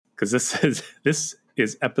because this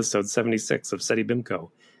is episode 76 of SETI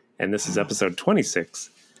BIMCO, and this is episode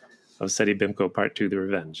 26 of SETI BIMCO Part 2, The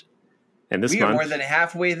Revenge. And this we month, are more than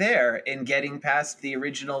halfway there in getting past the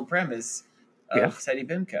original premise of SETI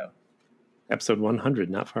BIMCO. Episode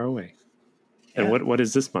 100, not far away. And what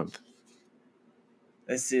is this month?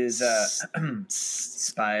 This is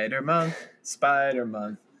Spider Month. Spider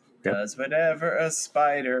Month does whatever a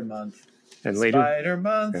spider month. And later, Spider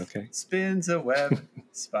Month spins a web.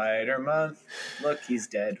 Spider Month, look, he's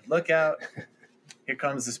dead. Look out! Here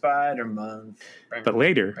comes the Spider Month. But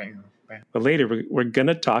later, we're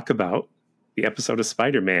gonna talk about the episode of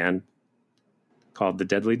Spider-Man called The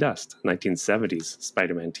Deadly Dust, 1970s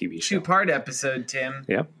Spider-Man TV show. 2-part episode, Tim.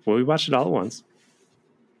 Yep. Well, we watched it all at once.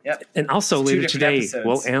 Yep. And also later today, episodes.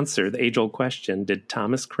 we'll answer the age-old question: did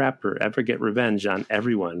Thomas Crapper ever get revenge on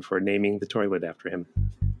everyone for naming the toilet after him?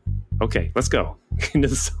 Okay, let's go into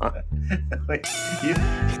the song. Wait,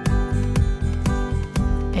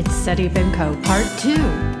 It's SETI BIMCO Part 2,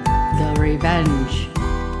 The Revenge.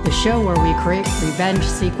 The show where we create revenge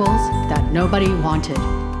sequels that nobody wanted.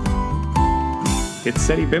 It's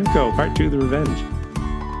SETI BIMCO Part 2, The Revenge.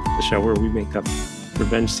 The show where we make up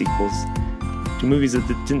revenge sequels to movies that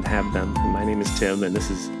didn't have them. And my name is Tim, and this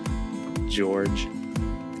is George.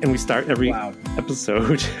 And we start every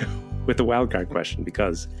episode with a wildcard question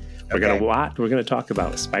because we're gonna talk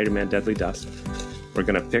about Spider-Man Deadly Dust. We're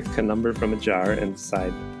gonna pick a number from a jar and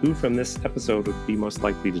decide who from this episode would be most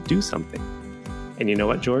likely to do something. And you know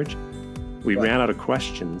what, George? We ran out of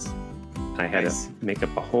questions. I had to make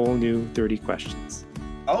up a whole new 30 questions.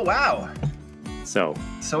 Oh, wow. So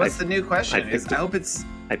what's the new question?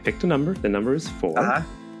 I picked a number. The number is 4.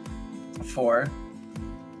 4.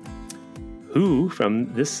 Who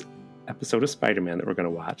from this episode of Spider-Man that we're going to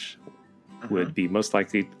watch would be most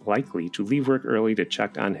likely to leave work early to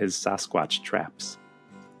check on his Sasquatch traps?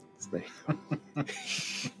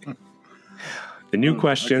 The new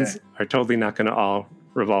questions are totally not going to all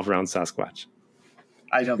revolve around Sasquatch.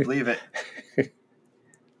 I don't believe it.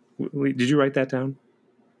 Did you write that down?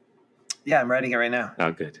 Yeah, I'm writing it right now.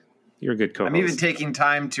 Oh, good. You're a good co-host. I'm even taking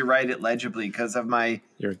time to write it legibly because of my...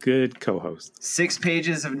 You're a good co-host. 6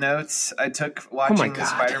 pages of notes I took watching the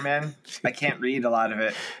Spider-Man. I can't read a lot of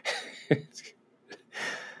it.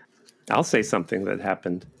 I'll say something that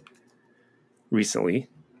happened recently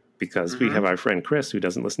because we have our friend Chris who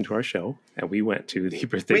doesn't listen to our show, and we went to the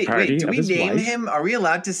birthday party of his wife. Do we name him? Are we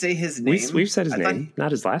allowed to say his name? We've said his name,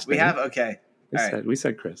 not his last name. We have? Okay. We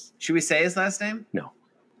said Chris. Should we say his last name? No.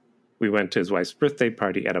 We went to his wife's birthday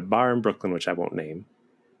party at a bar in Brooklyn, which I won't name,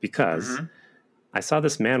 because I saw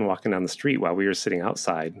this man walking down the street while we were sitting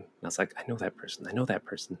outside. And I was like, I know that person.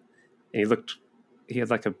 And he had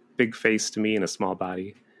like a big face to me and a small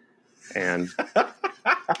body. And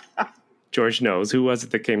George knows. Who was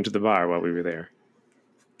it that came to the bar while we were there?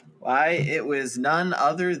 Why, it was none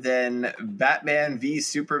other than Batman v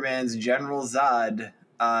Superman's General Zod.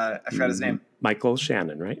 I forgot his name. Michael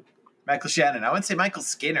Shannon, right? Michael Shannon. I wouldn't say Michael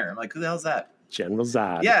Skinner. I'm like, who the hell's that? General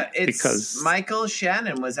Zod. Yeah, because Michael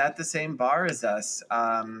Shannon was at the same bar as us,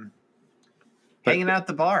 hanging out at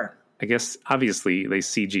the bar. I guess, obviously, they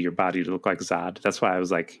CG your body to look like Zod. That's why I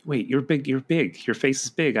was like, wait, you're big. Your face is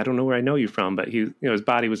big. I don't know where I know you from, but his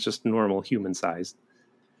body was just normal human sized.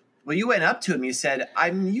 Well, you went up to him. You said,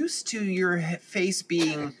 I'm used to your face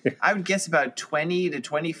being, I would guess, about 20 to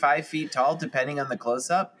 25 feet tall, depending on the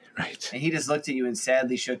close-up. Right. And he just looked at you and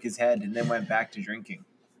sadly shook his head and then went back to drinking.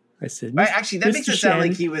 I said, actually, that makes it sound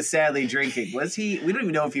like he was sadly drinking. Was he? We don't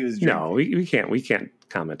even know if he was drinking. No, we can't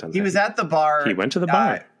comment on that. He was at the bar. He went to the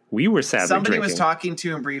bar. We were sadly Somebody drinking. was talking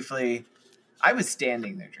to him briefly. I was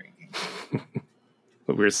standing there drinking.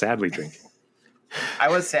 But we were sadly drinking. I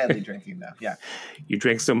was sadly drinking, though. Yeah. You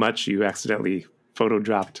drank so much, you accidentally photo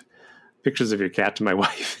dropped pictures of your cat to my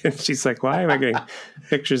wife. And she's like, why am I getting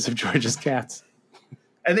pictures of George's cats?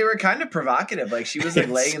 And they were kind of provocative. Like, she was like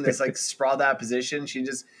laying in this like sprawled out position.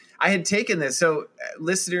 I had taken this. So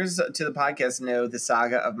listeners to the podcast know the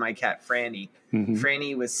saga of my cat, Franny.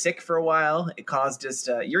 Franny was sick for a while. It caused us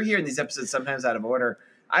you're hearing these episodes sometimes out of order.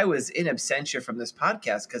 I was in absentia from this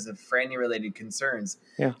podcast because of Franny related concerns.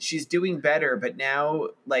 Yeah. She's doing better, but now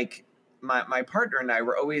like my partner and I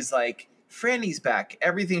were always like, Franny's back.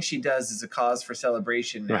 Everything she does is a cause for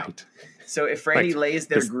celebration now. Right. So if Franny lays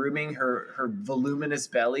there grooming her voluminous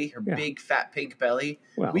belly, her big fat pink belly,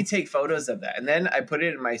 we take photos of that. And then I put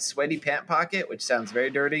it in my sweaty pant pocket, which sounds very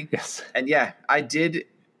dirty. Yes. And yeah, I did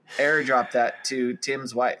airdrop that to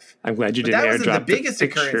Tim's wife. I'm glad you didn't airdrop the picture. That wasn't the biggest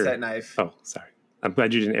occurrence that night. Oh, sorry. I'm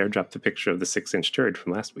glad you didn't airdrop the picture of the 6-inch turd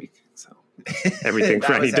from last week. So everything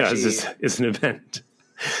Franny does is an event.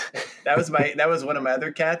 That was one of my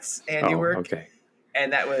other cats' handiwork. Oh, okay.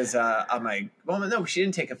 And that was on my. Well, no, she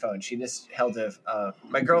didn't take a phone. She just held a.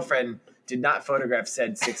 My girlfriend did not photograph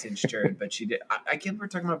said 6-inch turd, but she did. I can't remember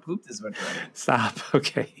talking about poop this much already. Stop.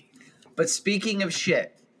 Okay. But speaking of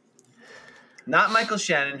shit, not Michael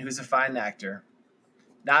Shannon, who's a fine actor,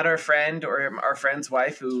 not our friend or our friend's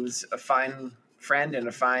wife, who's a fine friend and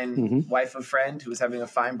a fine wife of friend who was having a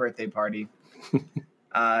fine birthday party.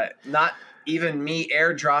 Not even me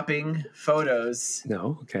airdropping photos.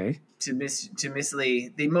 No. Okay. To Miss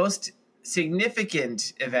Lee, the most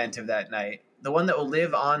significant event of that night, the one that will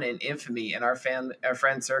live on in infamy in our friend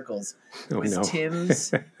circles, was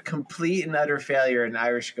Tim's complete and utter failure in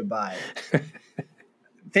Irish Goodbye.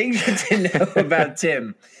 Thing you to know about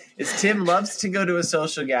Tim is Tim loves to go to a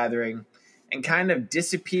social gathering and kind of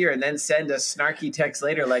disappear and then send a snarky text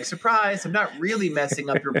later like, surprise, I'm not really messing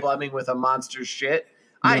up your plumbing with a monster shit.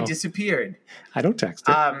 No. I disappeared. I don't text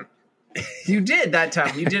it. You did that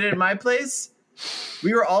time. You did it at my place.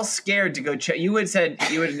 We were all scared to go check. You had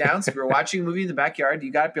announced we were watching a movie in the backyard.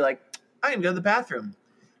 You got to be like, I'm going to go to the bathroom.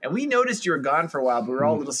 And we noticed you were gone for a while, but we were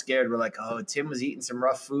all a little scared. We're like, oh, Tim was eating some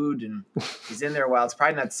rough food and he's in there a while. It's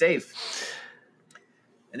probably not safe.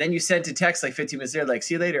 And then you sent a text like 15 minutes later, like,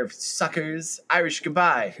 see you later, suckers. Irish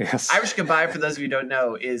Goodbye. Yes. Irish Goodbye, for those of you who don't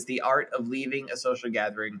know, is the art of leaving a social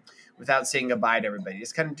gathering without saying goodbye to everybody.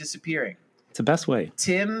 Just kind of disappearing. It's the best way.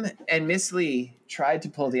 Tim and Miss Lee tried to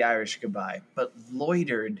pull the Irish Goodbye, but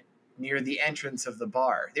loitered near the entrance of the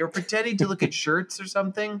bar. They were pretending to look at shirts or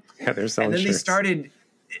something. Yeah, they're selling shirts. And then shirts. They started.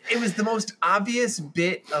 It was the most obvious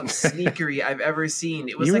bit of sneakery I've ever seen.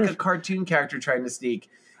 It was like a cartoon character trying to sneak.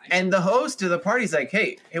 And the host of the party's like,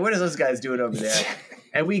 hey, what are those guys doing over there?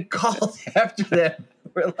 And we called after them.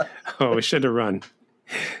 We're like, oh, we should have run.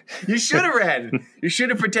 You should have ran. You should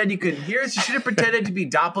have pretended you couldn't hear us. You should have pretended to be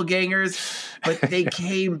doppelgangers. But they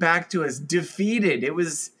came back to us defeated. It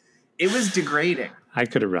was degrading. I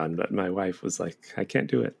could have run, but my wife was like, I can't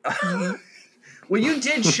do it. Well, you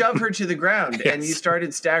did shove her to the ground, Yes. And you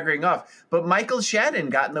started staggering off. But Michael Shannon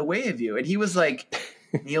got in the way of you, and he was like,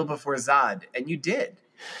 kneel before Zod, and you did.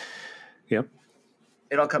 Yep.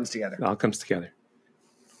 It all comes together. It all comes together.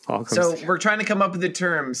 We're trying to come up with a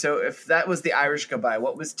term. So if that was the Irish Goodbye,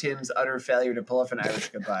 what was Tim's utter failure to pull off an Irish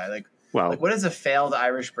Goodbye? What is a failed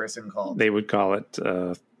Irish person called? They would call it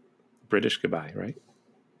British Goodbye, right?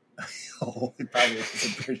 Oh, it probably was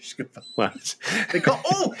a British Goodbye. What?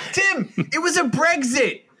 Tim, it was a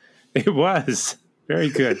Brexit. It was. Very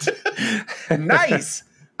good. Nice.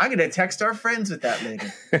 I'm going to text our friends with that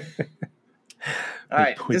later. All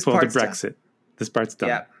right. We pulled the Brexit. Done. This part's done.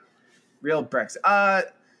 Yeah. Real Brexit.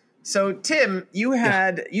 So Tim,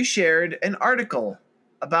 you shared an article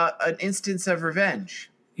about an instance of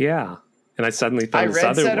revenge. Yeah. And I suddenly found this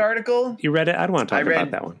other said article. You read it? I don't want to talk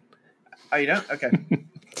about that one. Oh, you don't? Okay.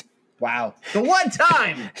 Wow. The one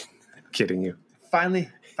time. I'm kidding you. Finally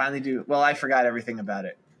do. Well, I forgot everything about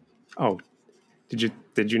it. Oh. Did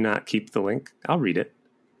you not keep the link? I'll read it.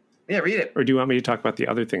 Yeah, read it. Or do you want me to talk about the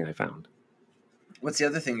other thing I found? What's the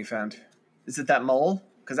other thing you found? Is it that mole?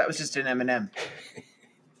 Because that was just an M&M.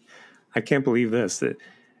 I can't believe this.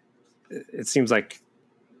 It seems like,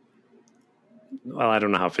 well, I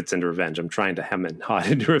don't know how it fits into revenge. I'm trying to hem and haw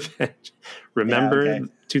it into revenge. Remember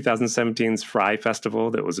 2017's Fry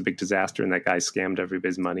Festival that was a big disaster and that guy scammed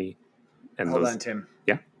everybody's money? And Hold on, Tim.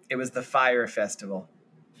 Yeah? It was the Fire Festival.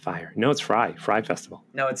 Fire. No, it's Fry Festival.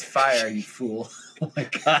 No, it's Fire, you fool. Oh, my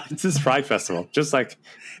God. It's this Fry Festival. Just like...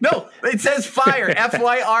 No, it says Fire.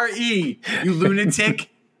 F-Y-R-E, you lunatic.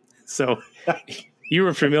 So you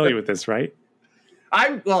were familiar with this, right?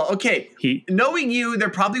 Knowing you, there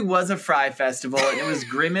probably was a Fry Festival, and it was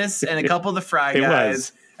Grimace and a couple of the Fry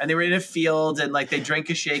guys, and they were in a field, and like they drank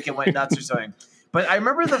a shake and went nuts or something. But I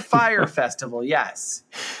remember the Fire Festival, yes.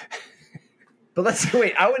 But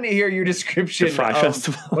wait. I want to hear your description the Fry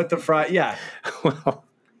Festival. What the Fry? Yeah. Well,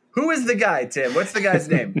 who is the guy, Tim? What's the guy's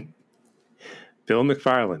name? Bill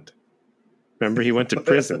McFarland. Remember, he went to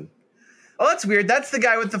prison. Oh, that's weird. That's the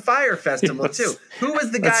guy with the Fire Festival, too. Who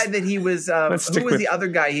was the guy that he was... who was the other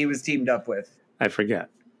guy he was teamed up with? I forget.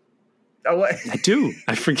 Oh, what? I do.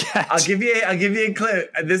 I forget. I'll give you a clue.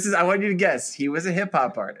 I want you to guess. He was a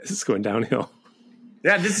hip-hop artist. This is going downhill.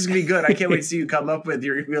 Yeah, this is going to be good. I can't wait to see you come up with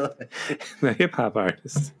your... The hip-hop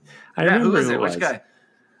artist. I remember who is it? Was. Which guy?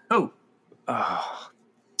 Who? Oh...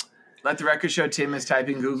 Let the record show Tim is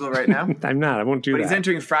typing Google right now. I'm not. I won't do that. But he's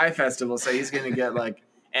entering Fry Festival, so he's going to get like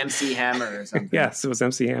MC Hammer or something. Yes, it was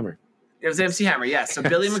MC Hammer. It was MC Hammer, yes. So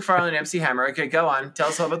Billy McFarland, MC Hammer. Okay, go on. Tell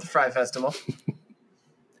us all about the Fry Festival.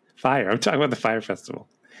 Fire. I'm talking about the Fire Festival.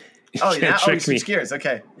 Oh, yeah. Oh, you trick me. switch gears.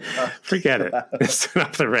 Okay. Forget it. It's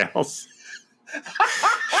off the rails.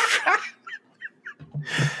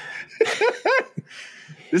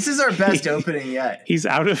 This is our best opening yet. He's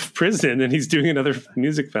out of prison and he's doing another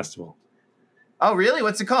music festival. Oh, really?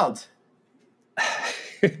 What's it called?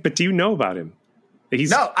 But do you know about him?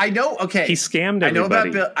 No, I know. Okay, he scammed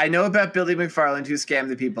everybody. I know about Billy McFarland, who scammed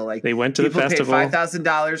the people. Like, they went to the festival. Paid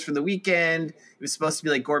 $5,000 for the weekend. It was supposed to be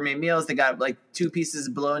like gourmet meals. They got like 2 pieces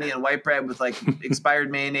of bologna and white bread with like expired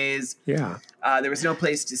mayonnaise. Yeah. There was no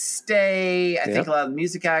place to stay. I think a lot of the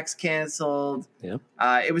music acts canceled. Yep.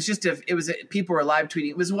 It was just people were live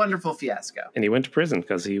tweeting. It was a wonderful fiasco. And he went to prison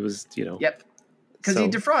because he was, Yep. Because he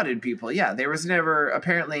defrauded people. Yeah, it was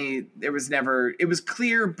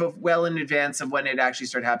clear but well in advance of when it actually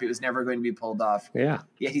started happening. It was never going to be pulled off. Yeah.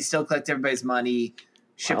 Yet he still collected everybody's money,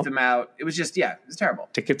 shipped them out. It was just, it was terrible.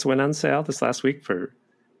 Tickets went on sale this last week for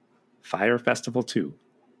Fire Festival 2.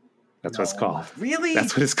 That's what it's called. Really?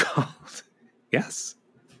 That's what it's called. Yes.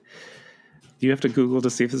 You have to Google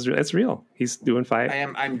to see if it's real. He's doing Fire.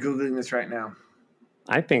 I'm Googling this right now.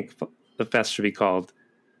 I think the fest should be called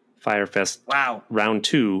Firefest. Wow. Round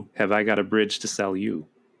 2, Have I Got a Bridge to Sell You?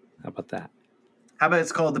 How about that? How about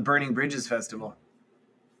it's called the Burning Bridges Festival?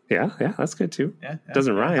 Yeah, that's good too. Yeah.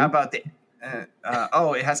 Doesn't rhyme. How about the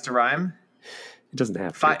it has to rhyme? It doesn't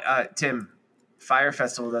have to. Tim, Fire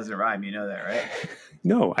Festival doesn't rhyme. You know that, right?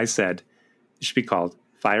 No, I said it should be called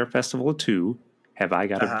Fire Festival 2, Have I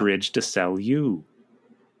Got a Bridge to Sell You?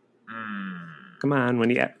 Come on,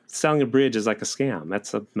 selling a bridge is like a scam.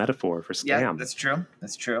 That's a metaphor for scam. Yeah, that's true.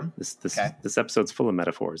 That's true. This episode's full of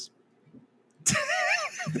metaphors.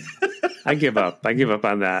 I give up. I give up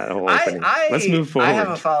on that whole opening. Let's move forward. I have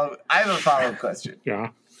a follow-up question. Yeah.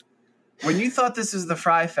 When you thought this was the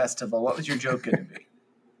Fry Festival, what was your joke going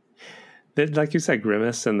to be? Like you said,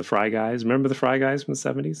 Grimace and the Fry Guys. Remember the Fry Guys from the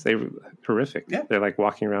 70s? They were horrific. Yeah. They're like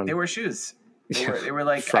walking around. They wear shoes. They were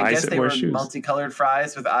like, fries I guess they were shoes. multicolored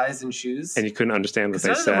fries with eyes and shoes. And you couldn't understand what they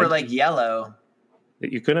said. Some of them were like yellow.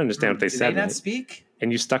 You couldn't understand what they said. Did they not speak?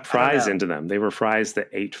 And you stuck fries into them. They were fries that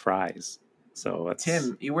ate fries. So it's...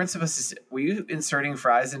 Tim, you weren't supposed to... Were you inserting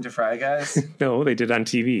fries into Fry Guys? No, they did on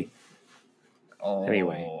TV. Oh.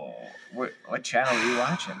 Anyway. What channel were you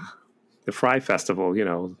watching? The Fry Festival,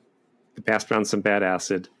 they passed around some bad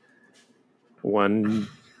acid. One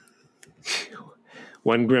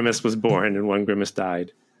Grimace was born and one Grimace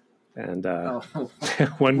died. And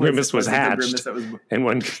one Grimace was hatched and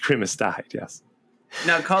one Grimace died, yes.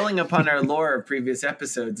 Now, calling upon our lore of previous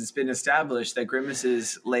episodes, it's been established that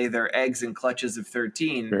Grimaces lay their eggs in clutches of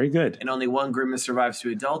 13. Very good. And only one Grimace survives to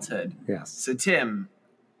adulthood. Yes. So, Tim,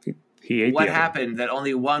 he ate what happened that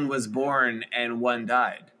only one was born and one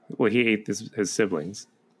died? Well, he ate his siblings.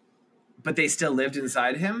 But they still lived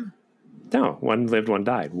inside him? No, one lived, one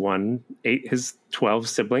died. One ate his 12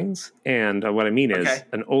 siblings, and what I mean is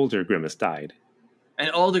an older Grimace died. An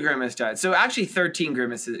older Grimace died. So actually 13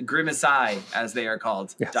 Grimacei, as they are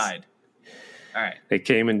called, died. All right. They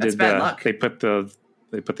came and That's bad luck. They put the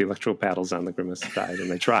electrical paddles on the Grimace died, and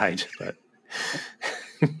they tried, but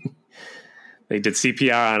they did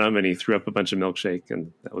CPR on him, and he threw up a bunch of milkshake,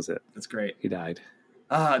 and that was it. That's great. He died.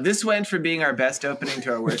 This went from being our best opening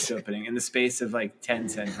to our worst opening in the space of like 10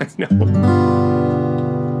 sentences. No.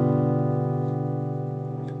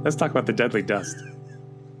 Let's talk about the deadly dust.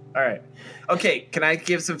 All right. Okay, can I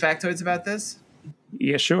give some factoids about this?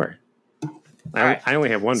 Yeah, sure. I only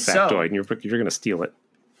have one factoid, and you're going to steal it.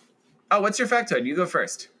 Oh, what's your factoid? You go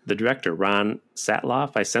first. The director, Ron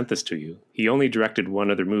Satloff, I sent this to you. He only directed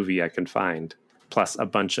one other movie I can find, plus a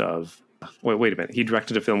bunch of... Wait a minute. He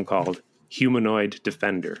directed a film called Humanoid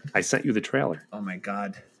Defender. I sent you the trailer. Oh, my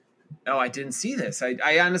God. Oh, I didn't see this.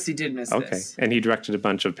 I honestly did miss this. And he directed a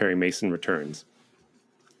bunch of Perry Mason returns.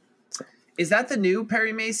 Is that the new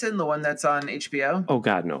Perry Mason, the one that's on HBO? Oh,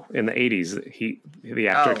 God, no. In the 80s, the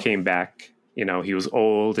actor came back. He was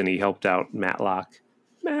old, and he helped out Matlock.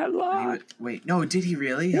 Wait, no, did he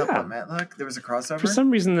really help out Matlock? There was a crossover? For some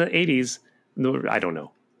reason, in the 80s, I don't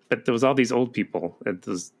know. But there was all these old people. It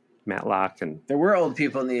was Matlock. And there were old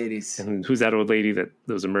people in the 80s. And who's that old lady that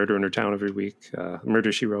there was a murder in her town every week?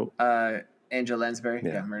 Murder, She Wrote. Angela Lansbury.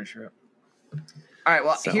 Yeah, Murder, She Wrote. All right,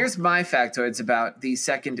 well, here's my factoids about the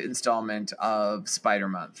second installment of Spider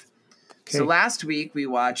Month. Okay. So last week we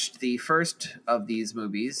watched the first of these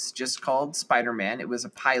movies, just called Spider-Man. It was a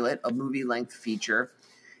pilot, a movie-length feature.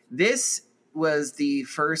 This was the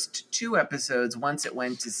first 2 episodes once it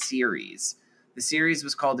went to series. The series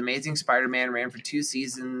was called Amazing Spider-Man, ran for 2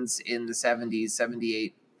 seasons in the 70s,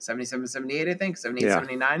 78 77, 78, I think, 78,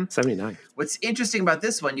 79. 79. What's interesting about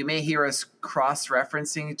this one, you may hear us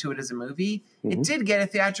cross-referencing to it as a movie. It did get a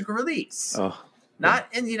theatrical release. Oh, Not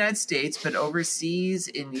in the United States, but overseas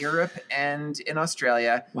in Europe and in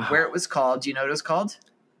Australia, where it was called. Do you know what it was called?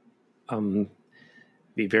 The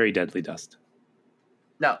Very Deadly Dust.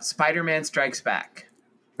 No, Spider-Man Strikes Back.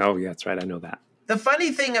 Oh, yeah, that's right. I know that. The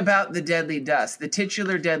funny thing about the Deadly Dust, the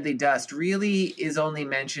titular Deadly Dust, really is only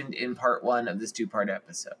mentioned in part 1 of this 2-part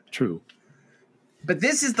episode. True. But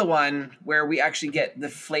this is the one where we actually get the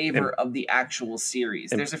flavor of the actual series.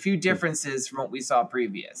 There's a few differences from what we saw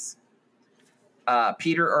previous.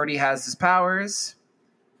 Peter already has his powers.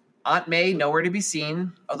 Aunt May, nowhere to be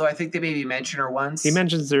seen, although I think they maybe mention her once. He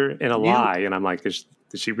mentions her in a lie, and I'm like, is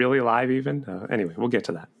she really alive even? Anyway, we'll get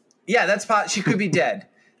to that. Yeah, that's she could be dead.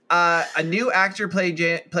 A new actor playing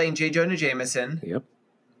J. Jonah Jameson. Yep.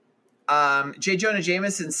 J. Jonah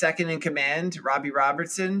Jameson's second in command, Robbie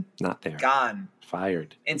Robertson. Not there. Gone.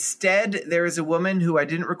 Fired. Instead, there is a woman who I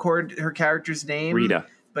didn't record her character's name. Rita.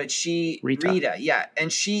 But Rita, yeah.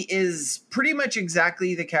 And she is pretty much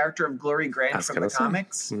exactly the character of Glory Grant from the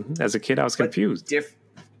comics. Mm-hmm. As a kid, I was confused.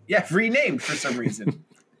 Renamed for some reason.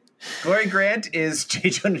 Glory Grant is J.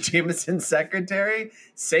 Jonah Jameson's secretary.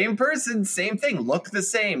 Same person, same thing. Look the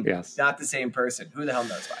same. Yes. Not the same person. Who the hell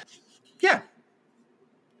knows why? Yeah.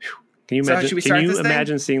 Can you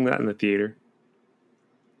imagine seeing that in the theater?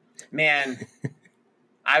 Man,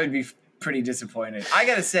 I would be pretty disappointed. I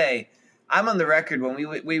got to say, I'm on the record when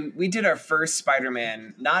we did our first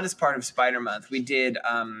Spider-Man, not as part of Spider-Month. We did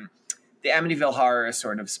the Amityville Horror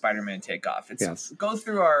sort of Spider-Man takeoff. Go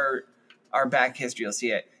through our back history, you'll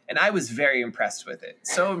see it. And I was very impressed with it.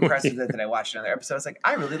 So impressed with it that I watched another episode. I was like,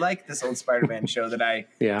 I really like this old Spider-Man show that I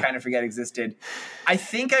kind of forget existed. I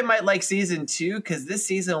think I might like season 2 because this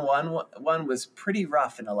season one was pretty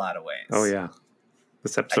rough in a lot of ways. Oh, yeah.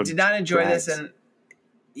 This episode I did not enjoy this. And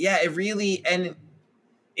yeah,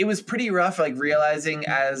 it was pretty rough, like realizing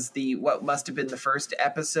as what must have been the first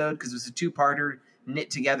episode, because it was a 2-parter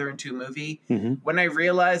knit together into a movie. Mm-hmm. When I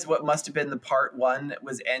realized what must have been the part 1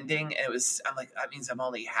 was ending, and I'm like, that means I'm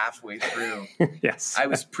only halfway through. Yes. I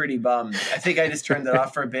was pretty bummed. I think I just turned it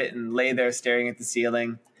off for a bit and lay there staring at the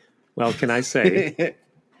ceiling. Well, can I say,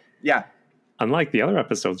 yeah. Unlike the other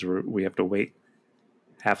episodes where we have to wait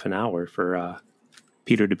half an hour for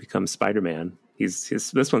Peter to become Spider-Man,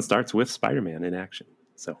 this one starts with Spider-Man in action.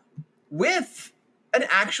 So, with an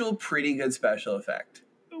actual pretty good special effect.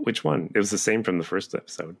 Which one? It was the same from the first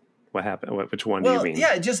episode. What happened? Which one do you mean?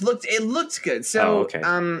 Yeah, it looked good. So, okay.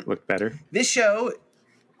 Looked better. This show,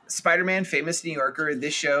 Spider-Man, famous New Yorker.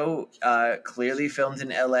 This show clearly filmed in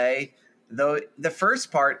LA, though the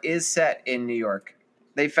first part is set in New York.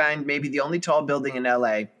 They find maybe the only tall building in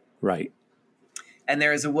LA. Right. And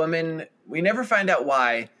there is a woman. We never find out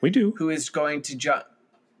why. We do. Who is going to jump?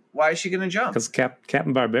 Why is she going to jump? Because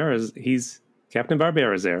Captain Barbera's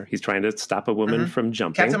there. He's trying to stop a woman from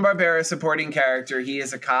jumping. Captain Barbera, supporting character. He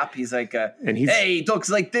is a cop. He's like hey, he talks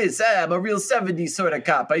like this. I'm a real 70s sort of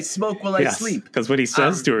cop. I smoke while I sleep. Because what he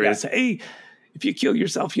says to her is, hey, if you kill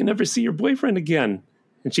yourself, you'll never see your boyfriend again.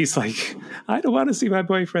 And she's like, I don't want to see my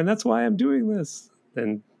boyfriend. That's why I'm doing this.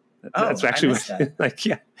 And that's actually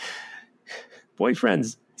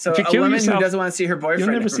boyfriends. So a woman who doesn't want to see her boyfriend,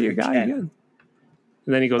 you'll never see a guy again.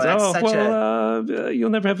 And then he goes, you'll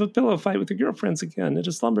never have a pillow fight with your girlfriends again at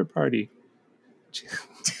a slumber party.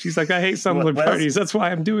 She's like, I hate slumber parties. That's why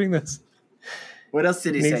I'm doing this. What else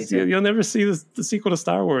did he say? You'll never see the sequel to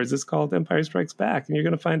Star Wars. It's called Empire Strikes Back, and you're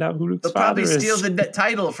going to find out who Luke's father is. They'll probably steal the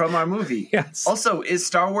title from our movie. Yes. Also, is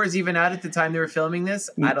Star Wars even out at the time they were filming this?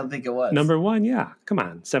 I don't think it was. Number 1, yeah. Come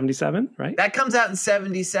on, 77, right? That comes out in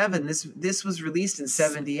 77. This was released in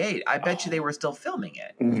 78. I bet you they were still filming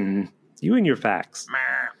it. Mm-hmm. You and your facts.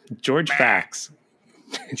 George Facts.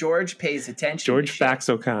 George pays attention. George Fax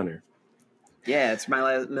O'Connor. Yeah, it's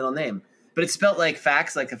my middle name. But it's spelled like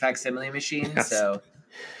fax, like a facsimile machine. Yes. So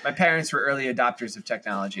my parents were early adopters of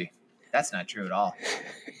technology. That's not true at all.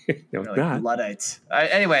 No, They're like Luddites.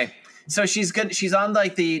 Anyway, so she's on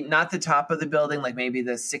like not the top of the building, like maybe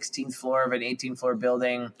the 16th floor of an 18th floor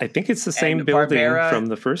building. I think it's the same building from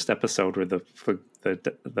the first episode where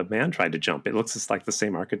the man tried to jump. It looks just like the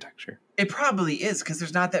same architecture. It probably is because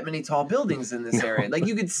there's not that many tall buildings in this area. Like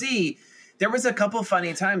you could see, there was a couple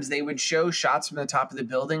funny times they would show shots from the top of the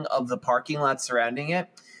building of the parking lot surrounding it,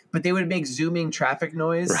 but they would make zooming traffic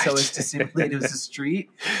noise so as to simulate it was a street.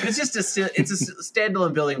 But it's just it's a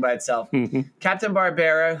standalone building by itself. Mm-hmm. Captain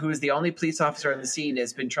Barbera, who is the only police officer on the scene,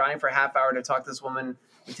 has been trying for a half hour to talk to this woman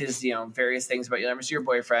with his, various things about you'll never see your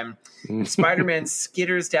boyfriend. Spider-Man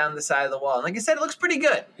skitters down the side of the wall. And like I said, it looks pretty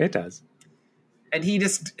good. It does. And he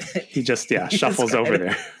just shuffles over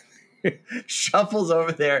there. Shuffles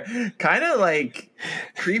over there, kind of like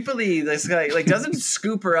creepily. This guy like doesn't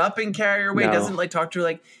scoop her up and carry her away. No. Doesn't like talk to her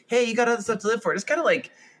like, "Hey, you got other stuff to live for." Just kind of like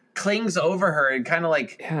clings over her and kind of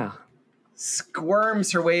like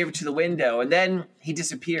squirms her way over to the window, and then he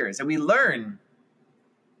disappears. And we learn.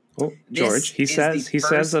 Oh, George, he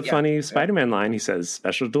says a funny Spider-Man line. He says,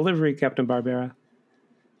 "Special delivery, Captain Barbera."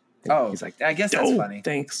 And he's like, I guess that's funny.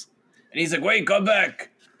 Thanks. And he's like, "Wait, come back."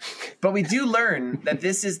 But we do learn that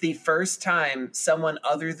this is the first time someone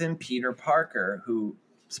other than Peter Parker, who,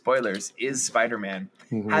 spoilers, is Spider-Man,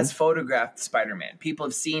 has photographed Spider-Man. People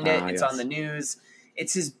have seen it. It's on the news.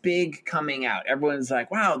 It's his big coming out. Everyone's like,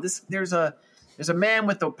 wow, there's a man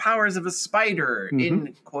with the powers of a spider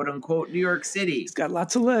in quote unquote New York City. He's got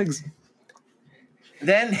lots of legs.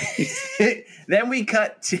 Then we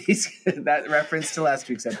cut to that reference to last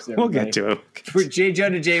week's episode. We'll get to it. Where J.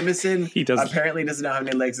 Jonah Jameson apparently doesn't know how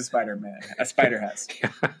many legs a spider has.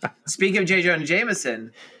 Speaking of J. Jonah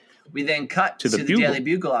Jameson, we then cut to the Daily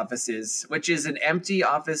Bugle offices, which is an empty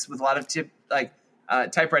office with a lot of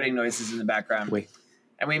typewriting noises in the background.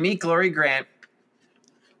 And we meet Glory Grant,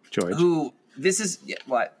 George. Who this is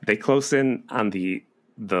what? They close in on the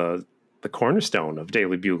cornerstone of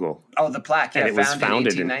Daily Bugle. Oh, the plaque. Yeah, and it was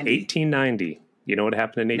founded in 1890. You know what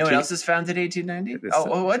happened in 1890? You know what else was founded in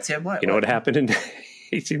 1890? What, Tim? What? You know what happened in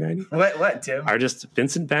 1890? What, Tim? Artist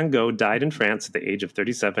Vincent van Gogh died in France at the age of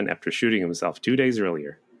 37 after shooting himself 2 days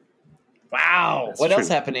earlier. Wow. That's what else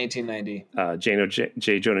happened in 1890?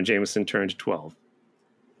 J. Jonah Jameson turned 12.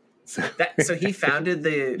 So he founded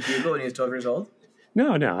the Bugle when he was 12 years old?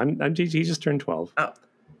 No. He just turned 12. Oh.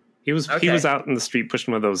 He was out in the street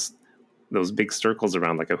pushing one of those big circles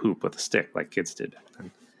around like a hoop with a stick, like kids did.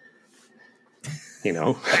 You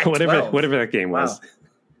know, whatever that game was.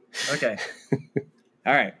 Wow. Okay.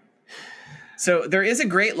 All right. So there is a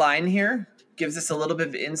great line here. Gives us a little bit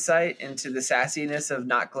of insight into the sassiness of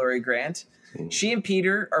not Glory Grant. She and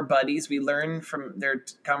Peter are buddies. We learn from their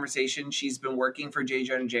conversation she's been working for J.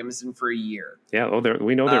 Jonah Jameson for a year. Yeah,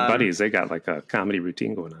 we know they're buddies. They got like a comedy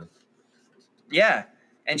routine going on. Yeah,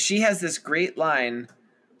 and she has this great line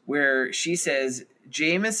where she says,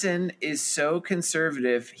 Jameson is so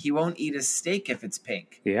conservative, he won't eat a steak if it's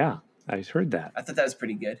pink. Yeah, I heard that. I thought that was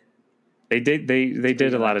pretty good. They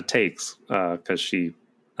did a lot of takes because she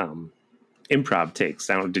improv takes.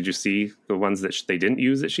 Did you see the ones that they didn't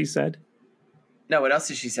use that she said? No, what else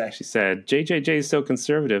did she say? She said, JJJ is so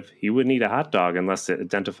conservative, he wouldn't eat a hot dog unless it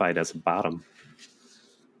identified as a bottom.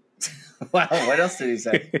 Wow, what else did he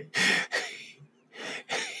say?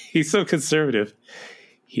 He's so conservative,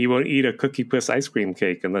 he won't eat a Cookie Puss ice cream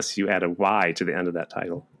cake unless you add a Y to the end of that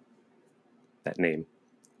title. That name.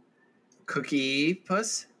 Cookie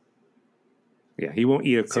Puss? Yeah, he won't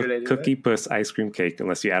eat a Cookie Puss ice cream cake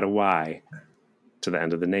unless you add a Y to the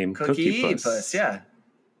end of the name. Cookie Puss, yeah.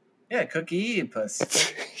 Yeah, Cookie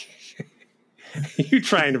Puss. You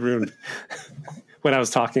trying to ruin what I was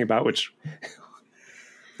talking about, which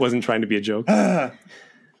wasn't trying to be a joke.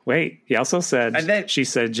 Wait, he also said, she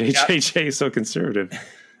said, JJJ is so conservative.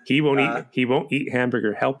 He won't eat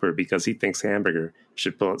hamburger helper because he thinks hamburger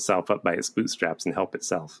should pull itself up by its bootstraps and help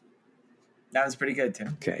itself. That was pretty good,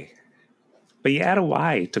 Tim. Okay. But you add a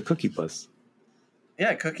Y to Cookie Puss.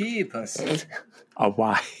 Yeah, Cookie Puss. A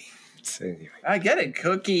Y. Anyway. I get it.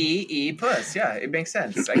 Cookie Puss. Yeah, it makes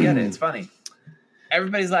sense. I get it. It's funny.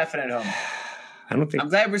 Everybody's laughing at home. I don't think. I'm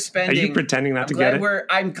glad we're spending. Are you pretending not to get it?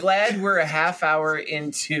 I'm glad we're a half hour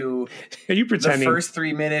into. Are you pretending? The first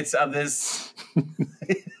 3 minutes of this.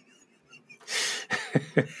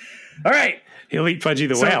 All right. He'll eat Fudgy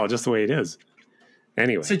the Whale just the way it is.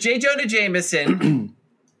 Anyway. So J. Jonah Jameson.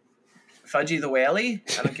 Fudgy the Whaley?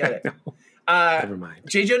 I don't get it. Never mind.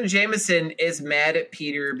 J. Jonah Jameson is mad at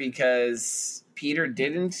Peter because Peter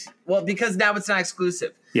didn't. Well, because now it's not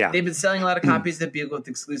exclusive. Yeah. They've been selling a lot of copies of the Bugle with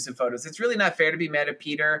exclusive photos. It's really not fair to be mad at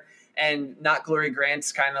Peter, and not Glory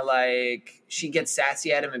Grant's kind of like she gets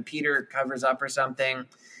sassy at him and Peter covers up or something.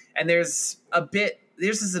 And there's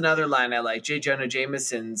another line I like. J. Jonah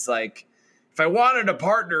Jameson's like, if I wanted a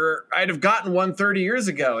partner, I'd have gotten one 30 years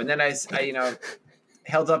ago. And then I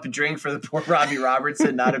held up a drink for the poor Robbie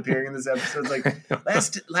Robertson not appearing in this episode. It's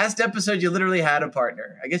like last episode, you literally had a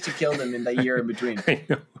partner. I guess you killed him in that year in between. I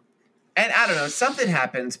know. And I don't know, something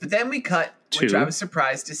happens, but then we cut, which I was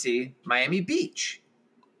surprised to see, Miami Beach.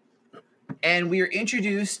 And we are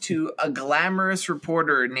introduced to a glamorous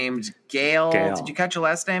reporter named Gail. Did you catch her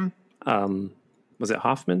last name? Was it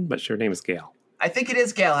Hoffman? But her name is Gail. I think it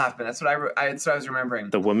is Gail Hoffman. That's what I was remembering.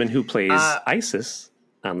 The woman who plays Isis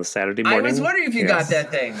on the Saturday morning. I was wondering if you got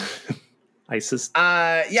that thing. ISIS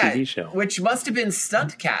TV show. Which must have been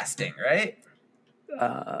stunt casting, right?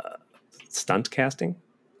 Stunt casting?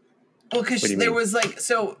 Well, because there was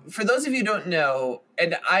so for those of you who don't know,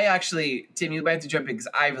 and I actually, Tim, you might have to jump in because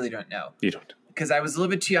I really don't know. You don't. Because I was a little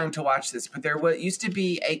bit too young to watch this, but there used to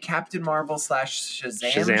be a Captain Marvel /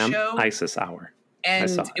 Shazam show. ISIS Hour.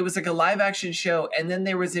 And it was like a live action show. And then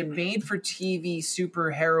there was a made for TV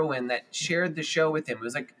super heroine that shared the show with him. It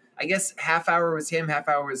was like, I guess half hour was him, half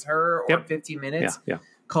hour was her, or 15 minutes. Yeah.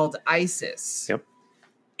 Called ISIS. Yep.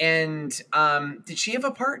 And did she have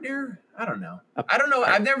a partner? I don't know.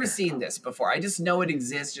 I've never seen this before. I just know it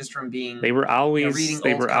exists just from being. They were always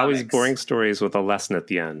always boring stories with a lesson at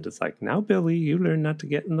the end. It's like, now Billy, you learn not to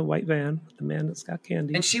get in the white van with the man that's got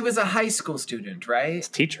candy. And she was a high school student, right? It's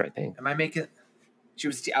a teacher, I think. Am I making? She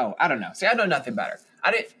was. I don't know. See, I know nothing about her.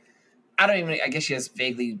 I don't even. I guess she has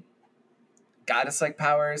vaguely goddess-like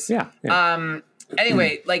powers. Yeah.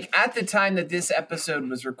 Anyway, like at the time that this episode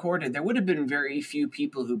was recorded, there would have been very few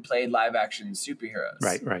people who played live-action superheroes.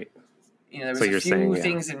 Right. There was a few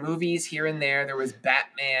things in movies here and there. There was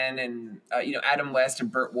Batman and Adam West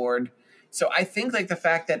and Burt Ward. So I think like the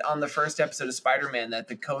fact that on the first episode of Spider-Man that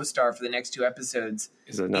the co-star for the next 2 episodes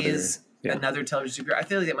is another television superhero. I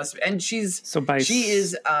feel like that must be, and she's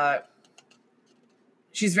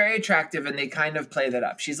very attractive, and they kind of play that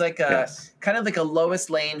up. She's like kind of like a Lois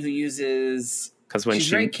Lane who uses. Because she's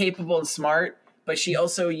very capable and smart, but she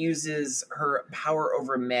also uses her power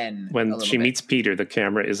over men. When she meets Peter, the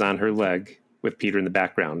camera is on her leg with Peter in the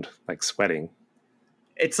background, like sweating.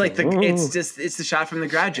 It's like it's the shot from The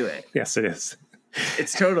Graduate. Yes, it is.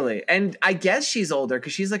 It's totally, and I guess she's older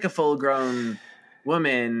because she's like a full-grown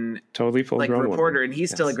woman, totally full-grown reporter, woman. And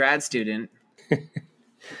he's still a grad student.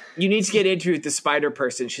 You need to get into the spider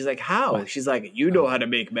person. She's like, how? What? She's like, you know how to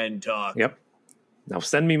make men talk. Yep. Now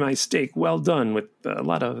send me my steak well done with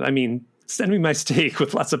send me my steak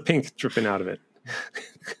with lots of pink dripping out of it.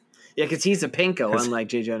 Yeah, because he's a pinko, unlike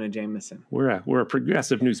J. Jonah Jameson. We're a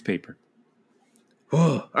progressive newspaper.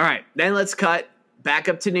 All right, then let's cut back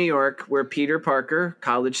up to New York, where Peter Parker,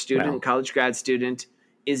 college grad student,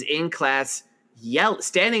 is in class,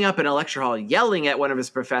 standing up in a lecture hall, yelling at one of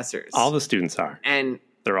his professors. All the students are. And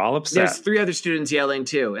they're all upset. There's 3 other students yelling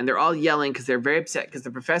too, and they're all yelling because they're very upset because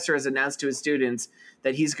the professor has announced to his students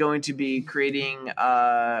that he's going to be creating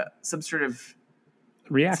some sort of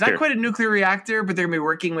reactor. It's not quite a nuclear reactor, but they're going to be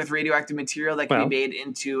working with radioactive material that can be made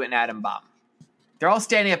into an atom bomb. They're all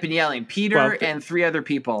standing up and yelling. Peter and 3 other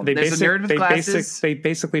people. There's a nerd with glasses. They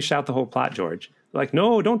basically shout the whole plot, George. Like,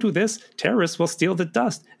 no, don't do this. Terrorists will steal the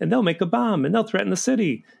dust, and they'll make a bomb, and they'll threaten the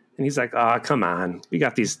city. And he's like, oh, come on. We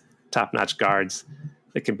got these top-notch guards.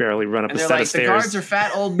 They can barely run up a set of stairs. The guards are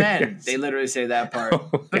fat old men. Yes. They literally say that part.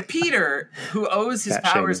 But Peter, who owes his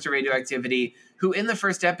powers to radioactivity, who in the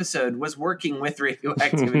first episode was working with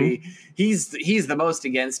radioactivity, he's the most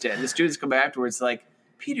against it. And the students come back afterwards like,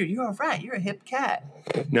 Peter, you're all right. You're a hip cat.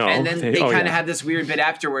 No. And then they kind of have this weird bit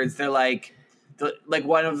afterwards. They're like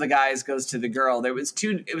one of the guys goes to the girl. It was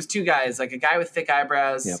two guys, like a guy with thick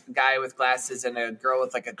eyebrows, a guy with glasses, and a girl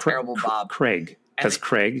with like a terrible bob. Craig. Because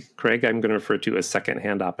Craig, I'm going to refer to as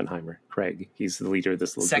second-hand Oppenheimer. Craig, he's the leader of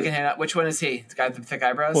this little second-hand. Which one is he? The guy with the thick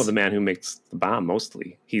eyebrows? Well, the man who makes the bomb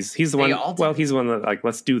mostly. He's the one. Well, he's the one that like,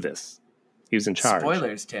 let's do this. He was in charge.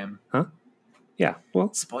 Spoilers, Tim. Huh? Yeah.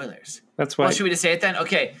 Well, spoilers. That's why. Well, should we just say it then?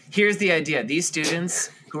 Okay. Here's the idea. These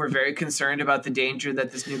students who are very concerned about the danger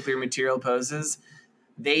that this nuclear material poses,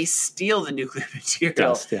 they steal the nuclear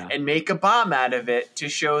material and make a bomb out of it to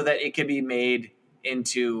show that it can be made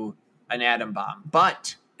into an atom bomb,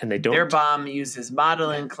 but their bomb uses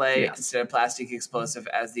modeling clay instead of plastic explosive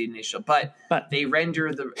as the initial. But they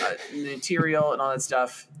render the material and all that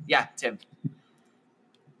stuff. Yeah, Tim.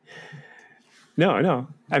 No.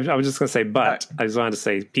 I was just going to say, but I just wanted to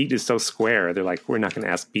say Pete is so square. They're like, we're not going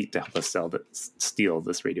to ask Pete to help us steal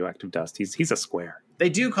this radioactive dust. He's a square. They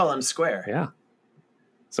do call him square. Yeah.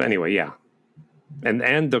 So anyway, yeah.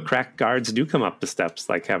 And the crack guards do come up the steps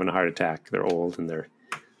like having a heart attack. They're old and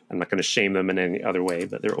I'm not going to shame them in any other way,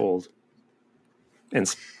 but they're old. And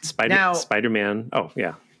Spider-Man. Oh,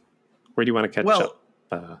 yeah. Where do you want to catch up?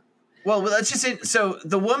 Well, let's just say, so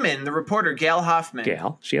the woman, the reporter, Gail Hoffman.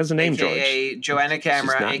 Gail. She has a name, AKA George. Joanna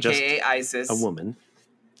Camera, AKA ISIS. A woman.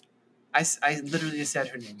 I literally just said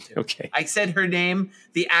her name, too. Okay. I said her name,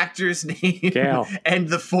 the actor's name, Gail. And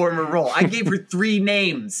the former role. I gave her 3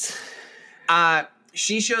 names.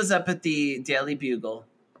 She shows up at the Daily Bugle,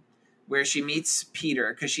 where she meets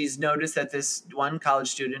Peter, because she's noticed that this one college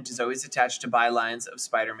student is always attached to bylines of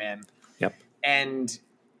Spider-Man. Yep. And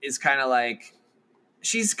is kind of like,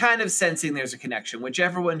 she's kind of sensing there's a connection, which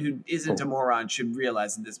everyone who isn't a moron should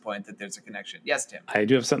realize at this point that there's a connection. Yes, Tim. I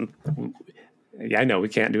do have something. Yeah, I know we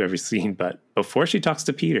can't do every scene, but before she talks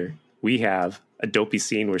to Peter, we have a dopey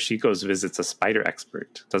scene where she goes visits a spider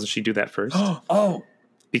expert. Doesn't she do that first? Oh,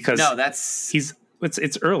 because no, that's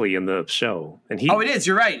it's early in the show, and he. Oh, it is.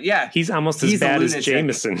 You're right. Yeah, he's almost as bad as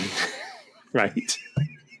Jameson, right?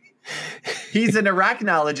 He's an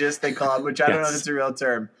arachnologist, they call him, which I don't know if it's a real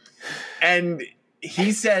term, and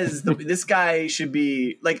he says this guy should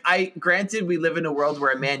be like. Granted, we live in a world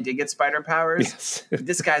where a man did get spider powers. Yes. But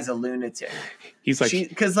this guy's a lunatic. He's like,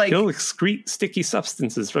 because like he'll excrete sticky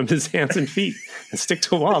substances from his hands and feet and stick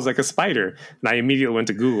to walls like a spider. And I immediately went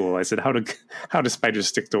to Google. I said, how do spiders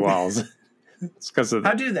stick to walls? It's because of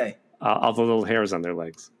how do they? All the little hairs on their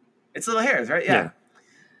legs. It's little hairs, right? Yeah.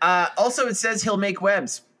 Also, it says he'll make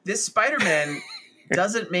webs. This Spider-Man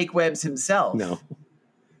doesn't make webs himself. No.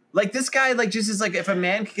 Like this guy, like just is like if a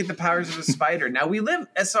man could get the powers of a spider. Now we live,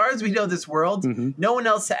 as far as we know, this world. No one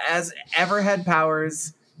else has ever had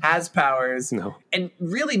powers, has powers. No, and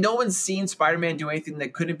really, no one's seen Spider-Man do anything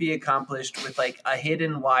that couldn't be accomplished with like a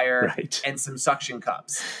hidden wire and some suction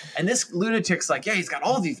cups. And this lunatic's like, yeah, he's got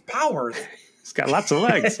all these powers. He's got lots of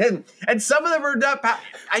legs, and some of them are not.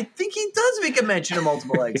 I think he does make a mention of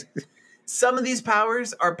multiple legs. Some of these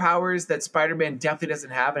powers are powers that Spider-Man definitely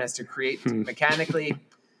doesn't have and has to create mechanically.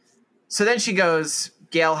 So then she goes,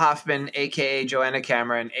 Gail Hoffman, a.k.a. Joanna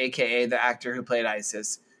Cameron, a.k.a. the actor who played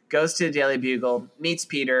Isis, goes to the Daily Bugle, meets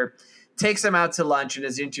Peter, takes him out to lunch and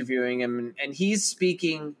is interviewing him. And he's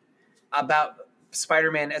speaking about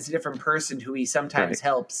Spider-Man as a different person who he sometimes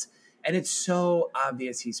helps. And it's so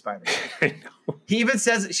obvious he's Spider-Man. I know. He even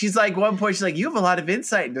says, she's like, one point, she's like, you have a lot of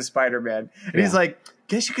insight into Spider-Man. And he's like,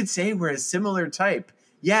 guess you could say we're a similar type.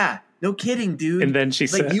 Yeah. No kidding, dude. And then she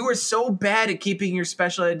said, you are so bad at keeping your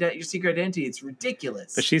your secret identity. It's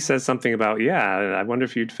ridiculous. But she says something about, I wonder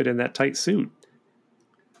if you'd fit in that tight suit.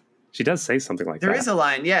 She does say something like that. There is a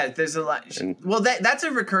line. Yeah, there's a line. Well, that's a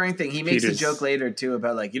recurring thing. He makes a joke later, too,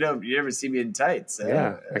 about like, you never see me in tights.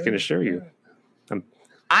 I can assure you.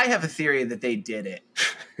 I have a theory that they did it.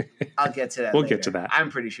 I'll get to that We'll later. get to that. I'm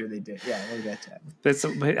pretty sure they did. Yeah, we'll get to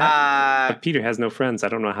that. But Peter has no friends. I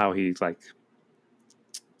don't know how he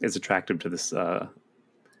is attractive to this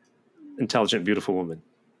intelligent, beautiful woman.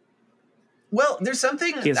 Well, there's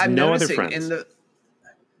something he has I'm no noticing other friends.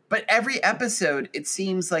 but every episode, it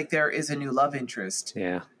seems like there is a new love interest.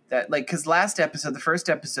 Yeah. That because the first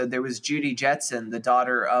episode, there was Judy Jetson, the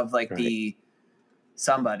daughter of the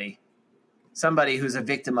somebody who's a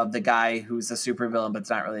victim of the guy who's a supervillain, but it's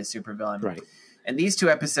not really a supervillain. Right. And these two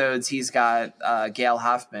episodes, he's got Gail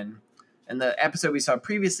Hoffman. And the episode we saw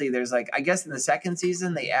previously, there's I guess in the second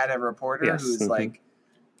season, they add a reporter who's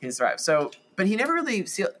his right. So, but he never really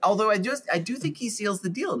although I do think he seals the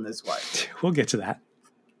deal in this one. We'll get to that.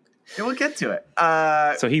 Yeah, we'll get to it.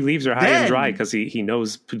 So he leaves her high and dry because he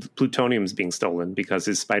knows plutonium's being stolen because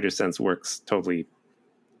his spider sense works totally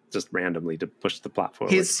just randomly to push the plot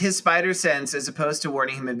forward. His spider sense, as opposed to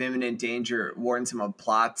warning him of imminent danger, warns him of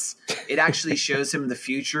plots. It actually shows him the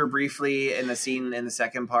future briefly in the scene in the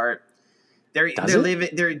second part. They're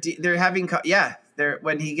having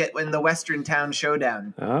when the Western Town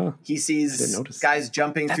showdown. Oh, he sees guys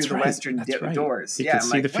jumping through the Western doors. He can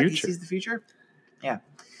see the future. He sees the future. Yeah.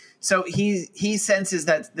 So he senses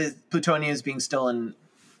that the plutonium is being stolen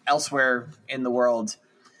elsewhere in the world.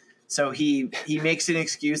 So he makes an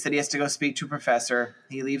excuse that he has to go speak to a professor.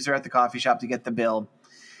 He leaves her at the coffee shop to get the bill.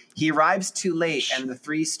 He arrives too late, and the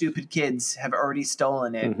three stupid kids have already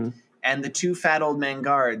stolen it. Mm-hmm. And the two fat old men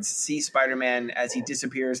guards see Spider-Man as he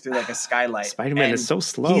disappears through a skylight. Spider-Man is so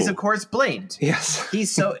slow. He's, of course, blamed. Yes.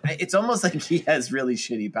 It's almost like he has really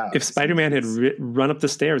shitty powers. If Spider-Man had run up the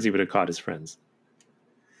stairs, he would have caught his friends.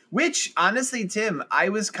 Which, honestly, Tim, I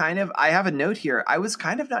have a note here. I was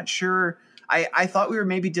kind of not sure. I thought we were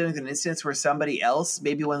maybe dealing with an instance where somebody else,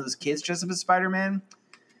 maybe one of those kids dressed up as Spider-Man,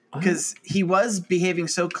 because he was behaving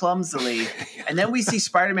so clumsily. And then we see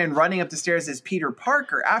Spider-Man running up the stairs as Peter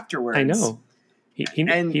Parker afterwards. I know.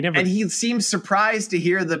 He seemed surprised to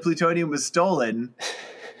hear the plutonium was stolen.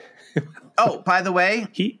 Oh, by the way,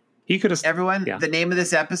 he could have. Everyone, the name of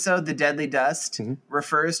this episode, "The Deadly Dust,"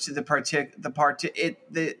 refers to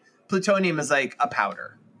the plutonium is like a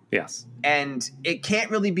powder. Yes. And it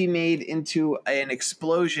can't really be made into an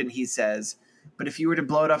explosion, he says. But if you were to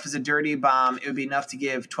blow it off as a dirty bomb, it would be enough to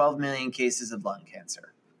give 12 million cases of lung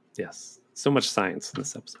cancer. Yes. So much science in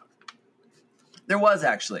this episode. There was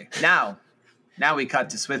actually. Now we cut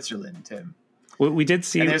to Switzerland, Tim. Well, we did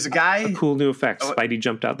see there's a cool new effect. Spidey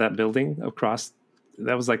jumped out that building across.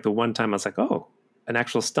 That was the one time I was like, oh, an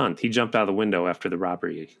actual stunt. He jumped out of the window after the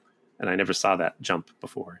robbery, and I never saw that jump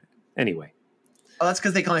before. Anyway. Oh, that's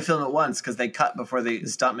because they can only film it once because they cut before the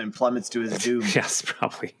stuntman plummets to his doom. Yes,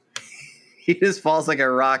 probably. He just falls like a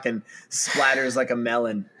rock and splatters like a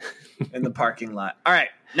melon in the parking lot. All right,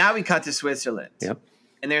 now we cut to Switzerland. Yep.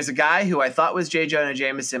 And there's a guy who I thought was J. Jonah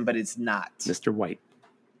Jameson, but it's not. Mr. White.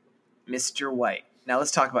 Mr. White. Now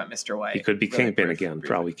let's talk about Mr. White. He could be Kingpin again,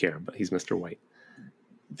 for all we care, but he's Mr. White.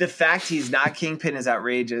 The fact he's not Kingpin is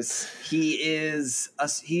outrageous. He is a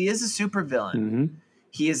supervillain. Mm-hmm.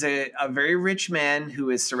 He is a very rich man who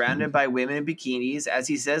is surrounded by women in bikinis. As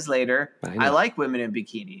he says later, I like women in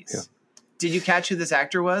bikinis. Yeah. Did you catch who this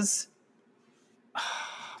actor was?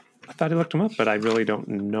 I thought I looked him up, but I really don't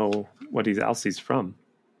know what else he's from.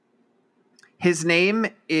 His name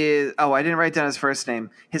is... Oh, I didn't write down his first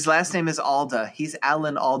name. His last name is Alda. He's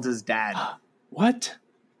Alan Alda's dad. What?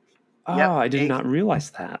 Oh, yep. I did not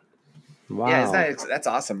realize that. Wow. Yeah, that's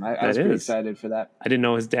awesome. I was pretty excited for that. I didn't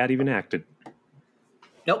know his dad even acted.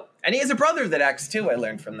 Nope. And he has a brother that acts too, I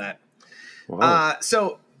learned from that. Wow.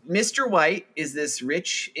 So Mr. White is this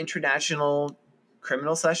rich international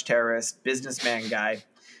criminal/terrorist businessman guy.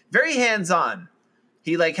 Very hands-on.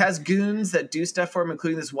 He has goons that do stuff for him,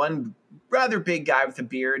 including this one rather big guy with a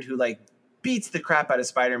beard who beats the crap out of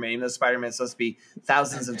Spider-Man, even though Spider-Man is supposed to be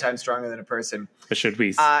thousands of times stronger than a person. But should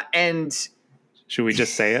we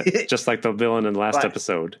just say it? Just like the villain in the last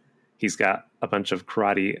episode. He's got a bunch of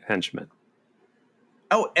karate henchmen.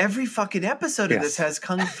 Oh, every fucking episode of this has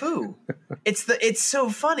kung fu. It's so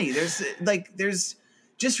funny. There's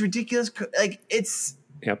just ridiculous. It's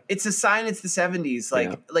a sign. It's the 70s.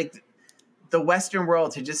 The Western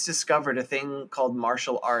world had just discovered a thing called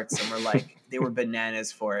martial arts, and they were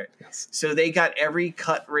bananas for it. Yes. So they got every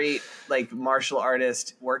cut rate martial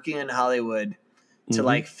artist working in Hollywood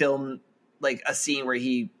to film a scene where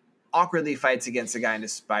he awkwardly fights against a guy in a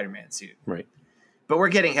Spider-Man suit. Right. But we're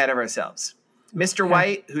getting ahead of ourselves. Mr.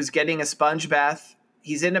 White, who's getting a sponge bath,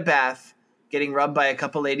 he's in a bath, getting rubbed by a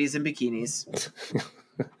couple ladies in bikinis,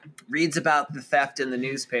 reads about the theft in the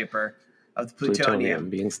newspaper of the plutonium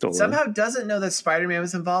being stolen. Somehow doesn't know that Spider-Man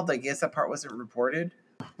was involved. I guess that part wasn't reported.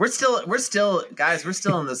 We're still in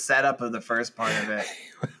the setup of the first part of it.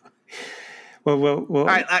 Well. All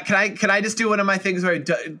right, can I just do one of my things where I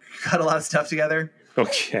cut a lot of stuff together?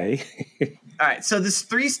 Okay. All right, so there's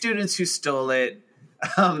 3 students who stole it.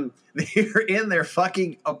 They're in their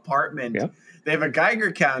fucking apartment. Yep. They have a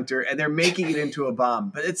Geiger counter and they're making it into a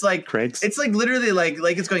bomb. But it's Craig's. It's literally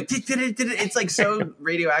it's going. It's so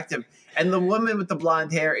radioactive. And the woman with the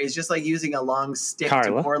blonde hair is just using a long stick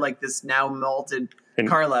to pour this now molten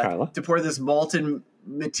Carla to pour this molten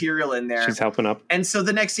material in there. She's helping up. And so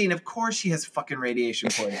the next scene, of course, she has fucking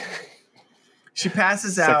radiation poisoning. She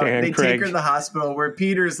passes out. They take her to the hospital where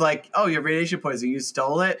Peter's like, "Oh, you have radiation poisoning. You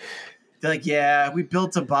stole it." They're like, "Yeah, we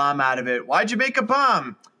built a bomb out of it." "Why'd you make a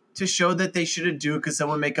bomb?" "To show that they shouldn't do it because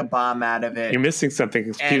someone make a bomb out of it." You're missing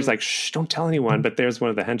something. Peter's like, "Shh, don't tell anyone." But there's one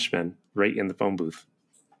of the henchmen right in the phone booth.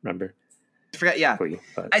 Remember? I forgot. Yeah,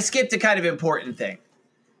 I skipped a kind of important thing.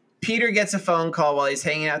 Peter gets a phone call while he's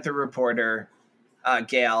hanging out with the reporter,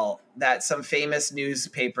 Gail, that some famous news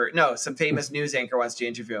anchor wants to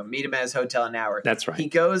interview him. Meet him at his hotel in Howard. That's right. He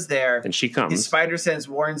goes there. And she comes. His spider sense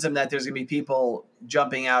warns him that there's going to be people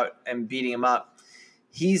jumping out and beating him up.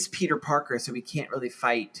 He's Peter Parker, so he can't really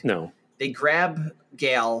fight. No. They grab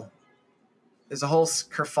Gail. There's a whole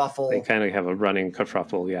kerfuffle. They kind of have a running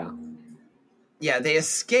kerfuffle, yeah. Yeah, they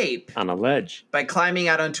escape. On a ledge. By climbing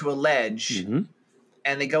out onto a ledge. Mm-hmm.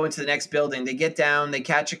 And they go into the next building. They get down. They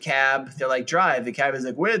catch a cab. They're like, drive. The cab is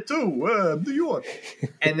like, where to? New York.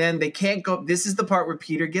 And then they can't go. This is the part where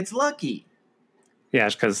Peter gets lucky. Yeah,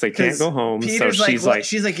 because they can't go home. Peter's so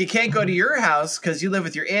she's like, you can't go to your house because you live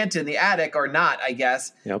with your aunt in the attic, or not, I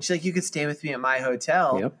guess. Yep. She's like, you could stay with me at my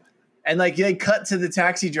hotel. Yep. And they cut to the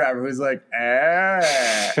taxi driver who's like,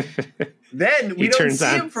 Then we don't see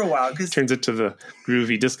him for a while. Turns it to the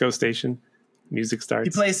groovy disco station. Music starts.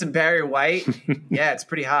 He plays some Barry White. Yeah, it's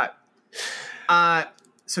pretty hot.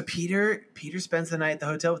 So Peter spends the night at the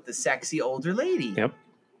hotel with the sexy older lady. Yep.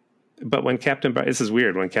 But when this is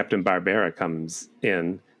weird, when Captain Barbera comes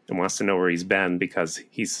in and wants to know where he's been because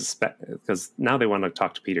because now they want to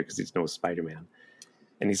talk to Peter because he knows Spider-Man.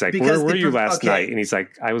 And he's like, where were you last night? And he's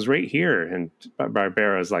like, I was right here. And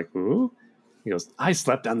Barbera's like, ooh. He goes, I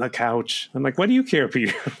slept on the couch. I'm like, what do you care,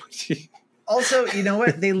 Peter? Also, you know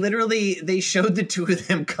what? They showed the two of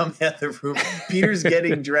them come out of the room. Peter's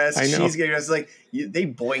getting dressed. She's getting dressed. They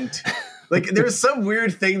boinked. There was some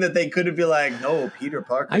weird thing that they couldn't be like, no, Peter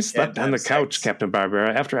Parker. I slept on the couch, Captain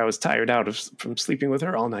Barbera, after I was tired out from sleeping with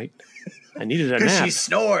her all night. I needed a Because nap. she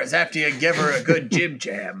snores after you give her a good jib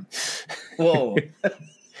jam. Whoa.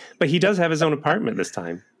 But he does have his own apartment this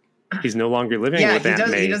time. He's no longer living with Aunt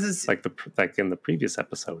May, like in the previous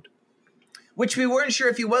episode. Which we weren't sure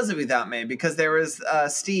if he was with Aunt May, because there was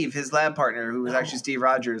Steve, his lab partner, who was actually Steve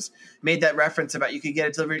Rogers, made that reference about you could get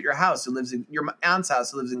it delivered at your house, who lives in your aunt's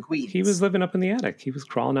house, who lives in Queens. He was living up in the attic. He was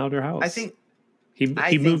crawling out of her house. I think he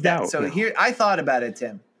moved out. So here, I thought about it,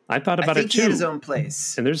 Tim. I thought about it too. He had his own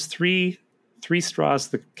place. And there's three straws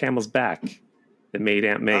to the camel's back that made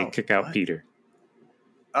Aunt May kick out Peter.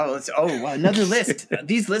 Another list.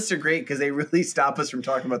 These lists are great because they really stop us from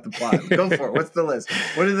talking about the plot. Go for it. What's the list?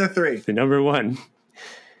 What are the three? The number one.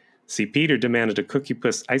 See, Peter demanded a Cookie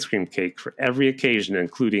Puss ice cream cake for every occasion,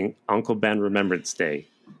 including Uncle Ben Remembrance Day.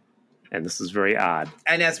 And this is very odd.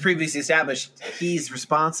 And as previously established, he's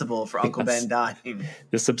responsible for Uncle Ben dying.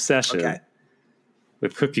 This obsession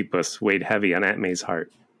with Cookie Puss weighed heavy on Aunt May's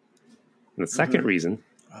heart. And the second reason...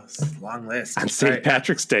 it's a long list. On St.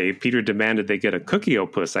 Patrick's Day, Peter demanded they get a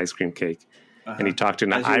Cookie-O-Puss ice cream cake. And he talked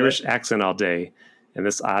in an Irish accent all day. And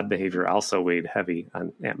this odd behavior also weighed heavy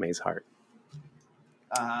on Aunt May's heart.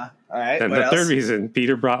 All right. And the third reason,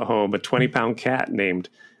 Peter brought home a 20-pound cat named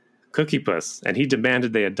Cookie Puss. And he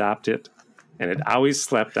demanded they adopt it. And it always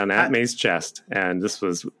slept on Aunt May's chest. And this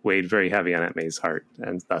was weighed very heavy on Aunt May's heart.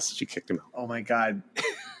 And thus she kicked him out. Oh, my God.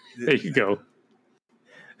 There you go.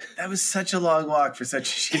 That was such a long walk for such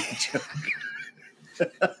a shitty joke.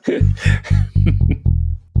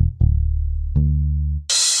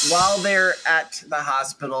 While they're at the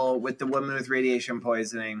hospital with the woman with radiation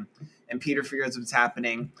poisoning and Peter figures what's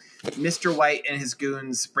happening, Mr. White and his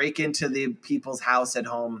goons break into the people's house at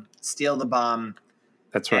home, steal the bomb.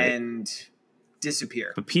 That's right. And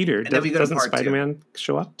disappear. But Peter, doesn't Spider-Man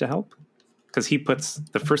show up to help? Because he puts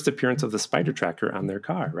the first appearance of the Spider Tracker on their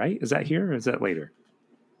car, right? Is that here or is that later?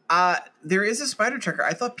 There is a Spider Tracker.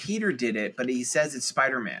 I thought Peter did it, but he says it's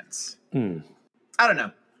Spider-Man's. I don't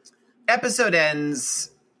know. Episode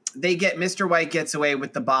ends. They get Mr. White gets away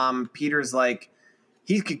with the bomb. Peter's like,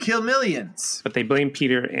 he could kill millions. But they blame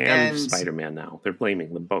Peter and Spider-Man now. They're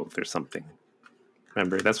blaming them both or something.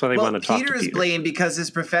 Remember, that's why they want to talk to Peter. Peter is blamed because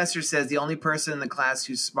his professor says the only person in the class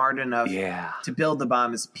who's smart enough to build the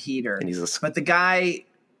bomb is Peter. And but the guy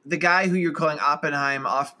who you're calling Oppenheim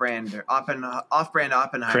off-brand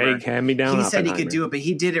Oppenheimer. Craig, hand me down. He said he could do it, but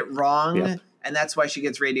he did it wrong, and that's why she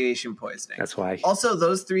gets radiation poisoning. That's why. Also,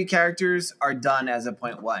 those three characters are done as a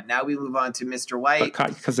point one. Now we move on to Mr. White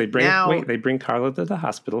because they bring Carla to the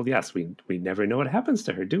hospital. Yes, we never know what happens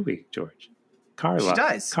to her, do we, George? Carla. She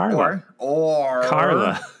dies. Carla. Or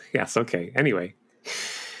Carla. Yes. Okay. Anyway.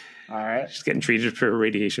 All right. She's getting treated for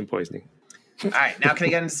radiation poisoning. All right. Now can I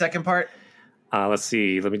get into the second part? Let's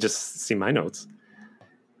see. Let me just see my notes.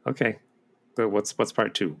 Okay. What's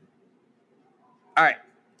part two? All right.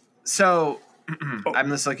 So I'm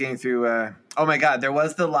just looking through. Oh my God. There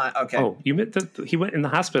was the line. Okay. Oh, you meant he went in the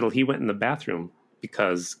hospital. He went in the bathroom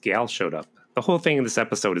because Gal showed up. The whole thing in this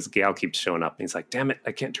episode is Gal keeps showing up. And he's like, damn it,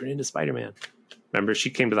 I can't turn into Spider-Man. Remember, she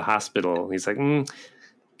came to the hospital. And he's like,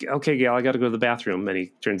 okay, Gal, I got to go to the bathroom. And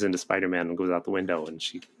he turns into Spider-Man and goes out the window. And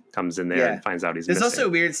she comes in there and finds out he's missing. There's also a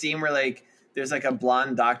weird scene where, like, there's, like, a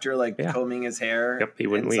blonde doctor, like, combing his hair. Yep, he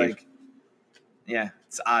wouldn't leave. Like,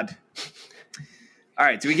 it's odd. All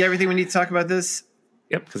right, do we get everything we need to talk about this?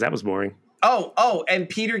 Yep, because that was boring. Oh, and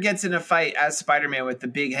Peter gets in a fight as Spider-Man with the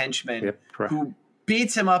big henchman who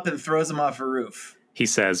beats him up and throws him off a roof. He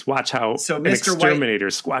says, watch how an exterminator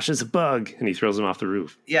squashes a bug, and he throws him off the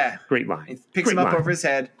roof. Yeah. Great line. He picks him up over his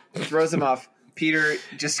head, throws him off. Peter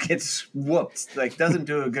just gets whooped, like doesn't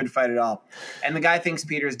do a good fight at all. And the guy thinks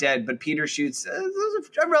Peter's dead, but Peter shoots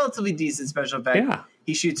a relatively decent special effect. Yeah.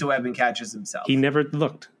 He shoots a web and catches himself. He never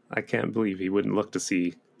looked. I can't believe he wouldn't look to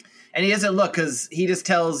see. And he doesn't look because he just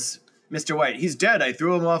tells Mr. White, he's dead. I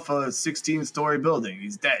threw him off a 16-story building.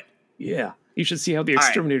 He's dead. Yeah. You should see how the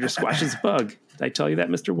exterminator squashes bug. Did I tell you that,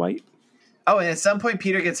 Mr. White? Oh, and at some point,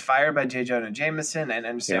 Peter gets fired by J. Jonah Jameson, and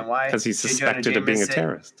understand why. Because he's suspected of being a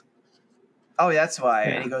terrorist. Oh, that's why. Yeah.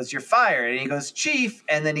 And he goes, you're fired. And he goes, Chief.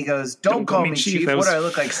 And then he goes, don't call me Chief. What do I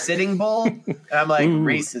look like, Sitting Bull? And I'm like,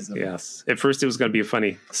 racism. Yes. At first, it was going to be a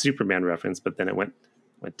funny Superman reference, but then it went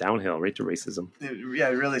downhill right to racism. Yeah,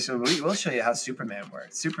 really. So we'll show you how Superman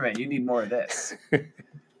works. Superman, you need more of this.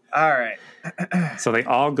 All right. So they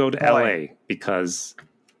all go to L.A. because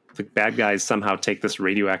the bad guys somehow take this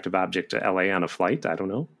radioactive object to L.A. on a flight. I don't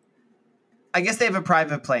know. I guess they have a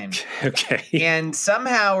private plane. Okay. And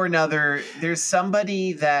somehow or another, there's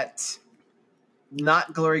somebody that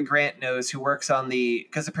not Glory Grant knows who works on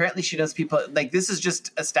because apparently she knows people. Like, this is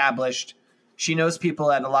just established. she knows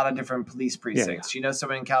people at a lot of different police precincts. She knows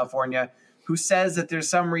someone in California who says that there's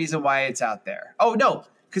some reason why it's out there. Oh, no,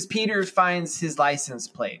 because Peter finds his license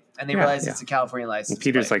plate, and they realize it's a California license plate.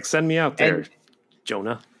 And Peter's like, send me out there, and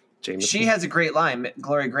Jonah Jameson. She has a great line,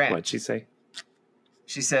 Gloria Grant. What'd she say?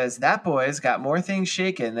 She says, that boy's got more things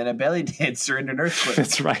shaking than a belly dancer in an earthquake.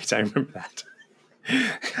 That's right. I remember that.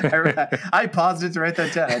 I paused it to write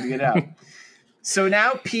that down. I had to get it out. So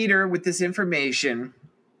now Peter, with this information,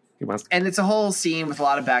 and it's a whole scene with a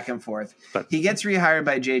lot of back and forth, but he gets rehired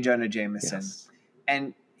by J. Jonah Jameson. Yes.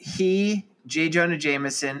 And J. Jonah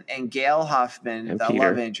Jameson, and Gail Hoffman, and the Peter.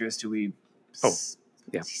 Love interest who we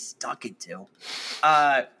stuck it to,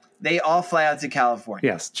 they all fly out to California.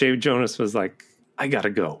 Yes, J. Jonas was like, I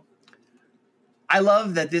gotta go. I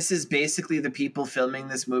love that this is basically the people filming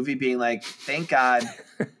this movie being like, thank God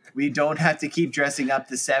we don't have to keep dressing up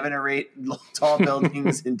the 7 or 8 tall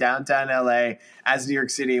buildings in downtown LA as New York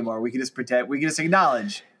City anymore. We can just pretend, we can just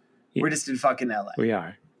acknowledge we're just in fucking LA. We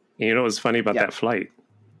are. And you know what was funny about that flight?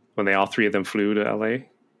 When they all 3 of them flew to LA,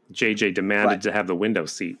 JJ demanded to have the window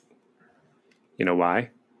seat. You know why?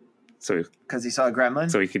 Because he saw a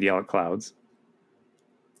gremlin? So he could yell at clouds.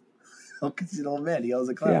 Oh, because he's an old man. He yells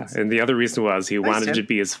at clouds. Yeah, and the other reason was he wanted to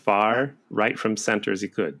be as far right from center as he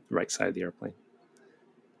could, right side of the airplane.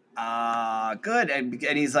 Good. And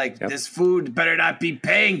he's like, this food better not be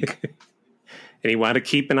pink. And he wanted to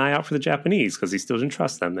keep an eye out for the Japanese because he still didn't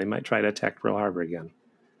trust them. They might try to attack Pearl Harbor again.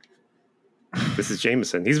 This is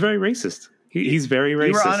Jameson. He's very racist. He's very racist.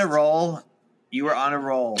 You were on a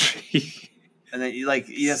roll. And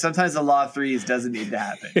then sometimes the law of threes doesn't need to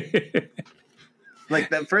happen. Like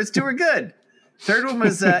the first 2 were good. Third one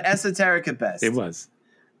was esoteric at best. It was.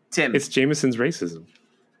 Tim. It's Jameson's racism.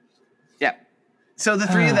 Yeah. So the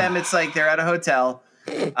 3 of them, it's like they're at a hotel.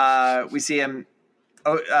 We see him.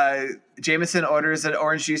 Jameson orders an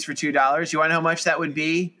orange juice for $2. You want to know how much that would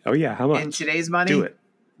be? Oh, yeah. How much? In today's money? Do it.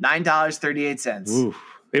 $9.38. Ooh.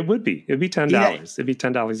 It would be. It'd be $10. It'd be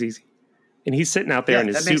 $10 easy. And he's sitting out there in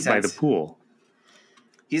his suit by the pool.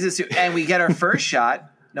 He's a suit. And we get our first shot.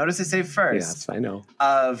 Notice I say first. Yes, I know.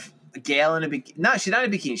 Of Gail in a bikini. No, she's not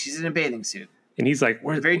in a bikini. She's in a bathing suit. And he's like,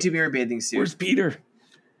 very demure bathing suit. Where's Peter?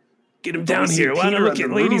 Get him down here. Why don't I look at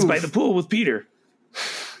ladies by the pool with Peter?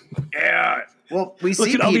 Yeah. Well, we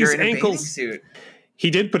see Peter in a bathing suit. He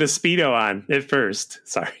did put a Speedo on at first.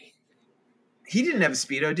 Sorry. He didn't have a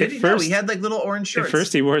Speedo, did he? No, he had like little orange shorts. At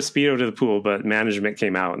first he wore a Speedo to the pool, but management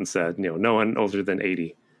came out and said, no one older than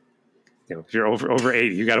 80. If you're over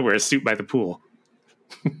 80, you got to wear a suit by the pool.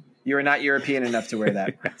 You are not European enough to wear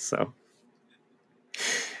that.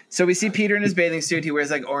 So we see Peter in his bathing suit. He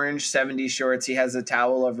wears like orange 70s shorts. He has a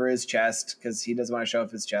towel over his chest because he doesn't want to show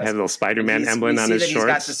off his chest. Has a little Spider-Man emblem on his shorts. He's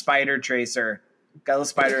got the spider tracer. Got a little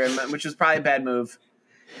spider emblem, which was probably a bad move.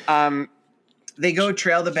 They go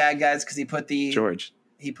trail the bad guys because he put the... George.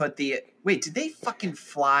 He put the... Wait, did they fucking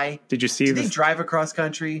fly? Did you see Did they drive across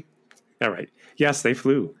country? All right. Yes, they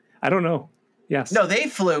flew. I don't know. Yes. No, they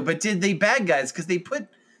flew, but did the bad guys? Because he put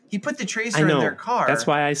the tracer in their car. That's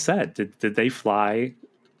why I said, did they fly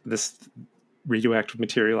this radioactive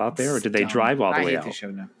material out there, or did they drive all the way out? The show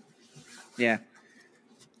now. Yeah.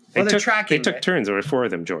 Well, they're tracking. They took turns. There were 4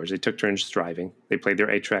 of them, George. They took turns driving. They played their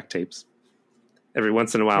 8-track tapes. Every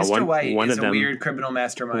once in a while, Mr. White one is of them, a weird criminal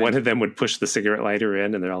mastermind. One of them would push the cigarette lighter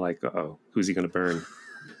in, and they're all like, "Uh-oh, who's he going to burn?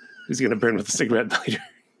 Who's he going to burn with the cigarette lighter?"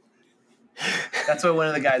 That's why one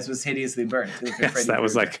of the guys was hideously burned. Yes, that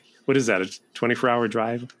was like, what is that, a 24-hour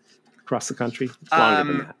drive across the country? It's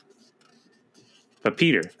longer than that. But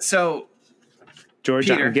Peter. So,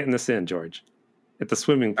 George, I'm getting this in, George. At the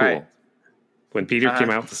swimming pool, when Peter came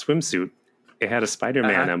out with the swimsuit, it had a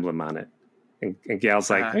Spider-Man emblem on it. And Gal's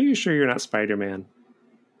like, are you sure you're not Spider-Man?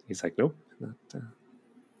 He's like, nope. Not,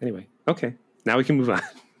 anyway, okay. Now we can move on.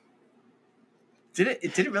 Did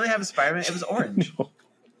it really have a Spider-Man? It was orange.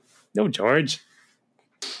 No, George.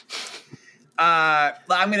 I'm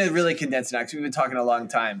going to really condense it now because we've been talking a long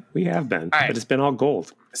time. We have been, but it's been all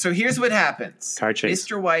gold. So here's what happens. Car chase.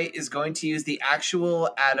 Mr. White is going to use the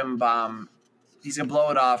actual atom bomb. He's going to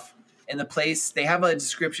blow it off in the place. They have a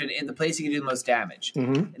description in the place he can do the most damage.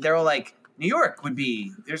 Mm-hmm. They're all like, New York would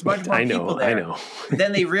be. There's much more people there. I know.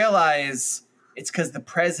 Then they realize it's because the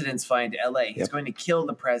president's flying to LA. He's going to kill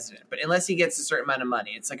the president. But unless he gets a certain amount of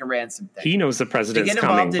money, it's like a ransom thing. He knows the president's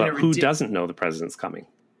coming, but who doesn't know the president's coming?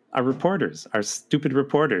 Our reporters, our stupid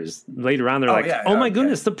reporters. Later on, they're oh my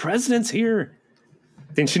goodness, the president's here.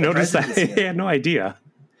 Didn't you notice that? They had no idea.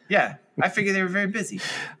 Yeah, I figured they were very busy.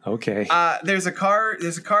 Okay. There's a car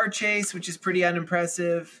chase, which is pretty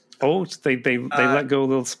unimpressive. Oh, they let go of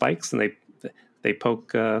little spikes and they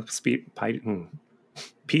poke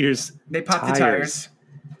Peter's They pop the tires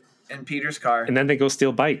in Peter's car. And then they go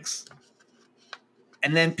steal bikes.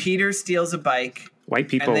 And then Peter steals a bike. White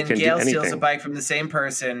people can do anything. And then Gail steals a bike from the same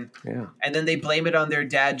person. Yeah. And then they blame it on their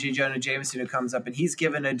dad, J. Jonah Jameson, who comes up, and he's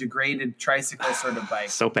given a degraded tricycle sort of bike.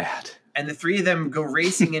 So bad. And the three of them go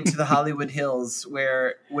racing into the Hollywood Hills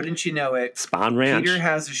where, wouldn't you know it, Spahn Ranch. Peter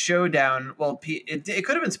has a showdown. Well, it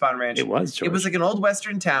could have been Spahn Ranch. It was, George. It was like an old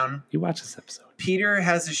Western town. You watch this episode. Peter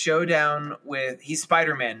has a showdown with, he's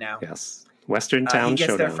Spider-Man now. Yes. Western town he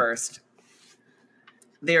gets showdown. there first.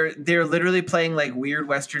 They're literally playing like weird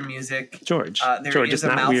Western music. George, it's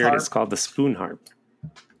not weird. Harp. It's called the spoon harp.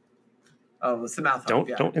 Oh, it's the mouth harp.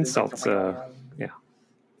 Don't insult. Yeah.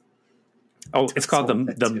 Oh, it's called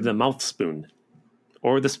the mouth spoon,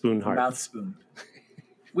 or the spoon harp. Mouth spoon.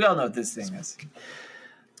 We all know what this thing is.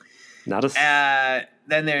 Not a.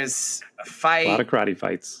 Then there's a fight. A lot of karate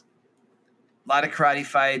fights.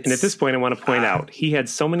 And at this point, I want to point out he had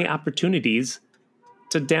so many opportunities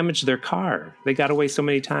to damage their car. They got away so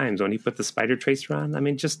many times when he put the spider tracer on. I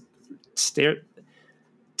mean, just tear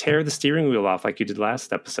the steering wheel off like you did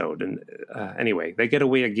last episode. And anyway, they get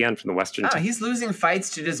away again from the Western. He's losing fights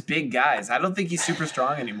to just big guys. I don't think he's super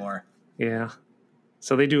strong anymore. Yeah.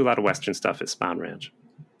 So they do a lot of Western stuff at Spahn Ranch.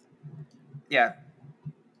 Yeah.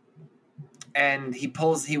 And he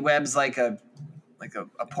webs like a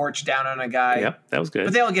porch down on a guy. Yep, that was good.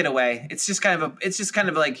 But they all get away. It's just kind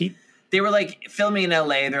of like they were like filming in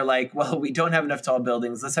LA. They're like, well, we don't have enough tall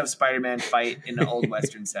buildings. Let's have Spider-Man fight in an old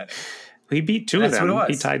Western setting. He beat two of them.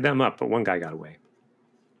 He tied them up, but one guy got away.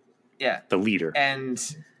 Yeah. The leader. And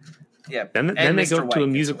Then they go to a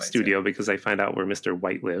music studio because they find out where Mr.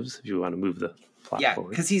 White lives, if you want to move the plot forward. Yeah,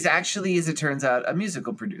 because he's actually, as it turns out, a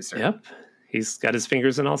musical producer. Yep. He's got his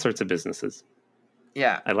fingers in all sorts of businesses.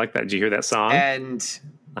 Yeah. I like that. Did you hear that song? And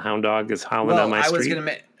the hound dog is howling on my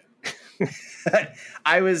street.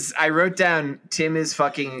 I wrote down Tim is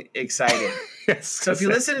fucking excited. Yes. So if you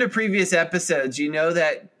listen to previous episodes, you know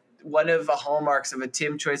that one of the hallmarks of a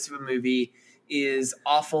Tim choice of a movie is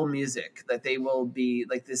awful music. That they will be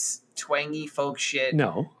like this twangy folk shit.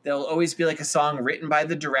 No. There'll always be like a song written by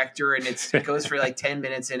the director and it goes for like 10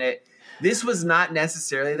 minutes in it. This was not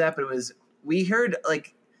necessarily that, but we heard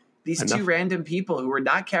like these two random people who were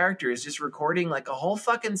not characters just recording like a whole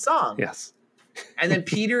fucking song. Yes. And then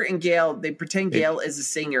Peter and Gail, they pretend Gail is a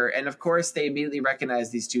singer. And of course, they immediately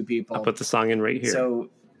recognize these two people. I'll put the song in right here. So,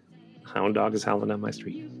 hound dog is howling on my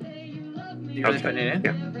street. You really putting it in?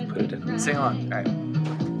 Yeah, put it in. Sing along. All right.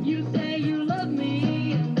 You say you love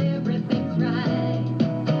me and everything's right.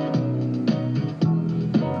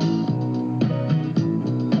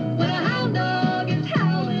 When a hound dog is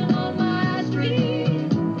howling on my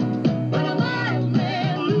street, when a wild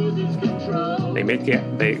man loses control.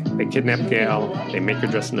 They kidnap Gail. They make her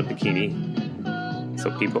dress in a bikini.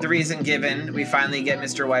 So people. The reason given, we finally get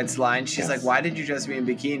Mr. White's line. She's like, "Why did you dress me in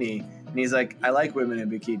bikini?" And he's like, "I like women in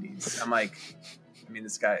bikinis." I'm like, I mean,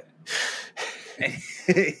 this guy.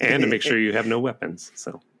 And to make sure you have no weapons.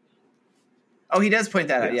 So. Oh, he does point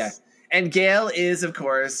that out. Yeah. And Gail is, of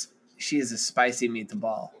course, she is a spicy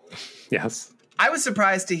meatball. Yes. I was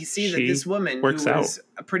surprised to see that this woman who was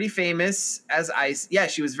pretty famous as Ice. Yeah,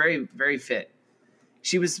 she was very, very fit.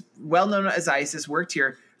 She was well known as Isis, worked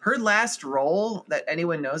here. Her last role that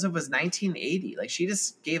anyone knows of was 1980. Like, she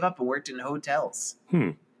just gave up and worked in hotels.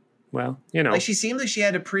 Well, you know. Like, she seemed like she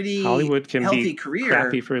had a pretty Hollywood can healthy be career.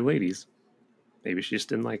 Crappy for ladies. Maybe she just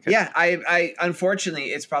didn't like it. Yeah, I unfortunately,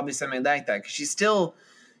 it's probably something like that. Because she's still,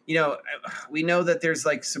 you know, we know that there's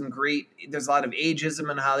like there's a lot of ageism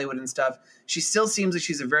in Hollywood and stuff. She still seems like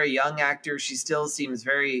she's a very young actor. She still seems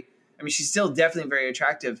she's still definitely very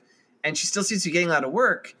attractive. And she still seems to be getting a lot of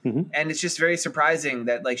work. Mm-hmm. And it's just very surprising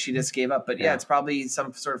that like she just gave up. But yeah, it's probably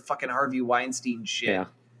some sort of fucking Harvey Weinstein shit. Yeah.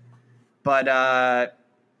 But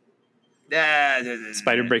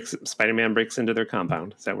Spider-Man breaks into their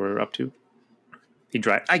compound. Is that what we're up to? He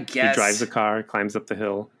drives a car, climbs up the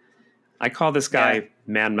hill. I call this guy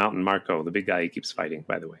Man Mountain Marco, the big guy he keeps fighting,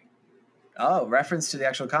 by the way. Oh, reference to the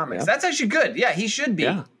actual comics. That's actually good. Yeah, he should be.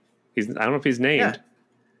 Yeah. I don't know if he's named. Yeah.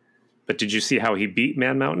 But did you see how he beat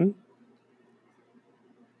Man Mountain?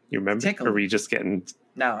 You remember? Or were you just getting...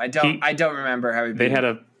 No, I don't. I don't remember how he beat They had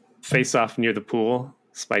a face-off near the pool.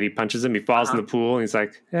 Spidey punches him. He falls in the pool, and he's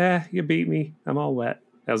like, you beat me. I'm all wet.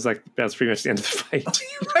 That was pretty much the end of the fight.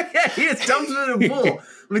 Yeah, he just dumps him in the pool.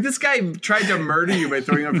 Like, this guy tried to murder you by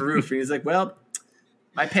throwing off a roof. And he's like, well,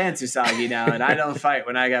 my pants are soggy now, and I don't fight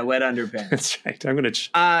when I got wet underpants. That's right. I'm going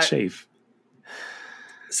to chafe.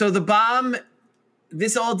 So the bomb...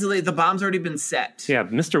 This all delayed. The bomb's already been set. Yeah,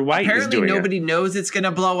 Mr. White is doing it. Apparently, nobody knows it's going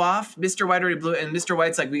to blow off. Mr. White already blew it, and Mr.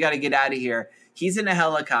 White's like, we got to get out of here. He's in a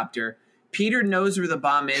helicopter. Peter knows where the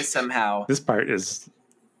bomb is somehow. This part is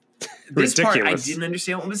This ridiculous. part, I didn't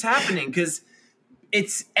understand what was happening because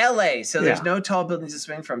it's L.A., so there's Yeah. no tall buildings to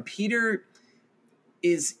swing from. Peter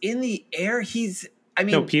is in the air.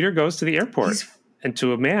 No, Peter goes to the airport he's- and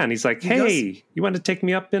to a man. He's like, He "Hey, you want to take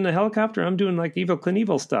me up in a helicopter? I'm doing like evil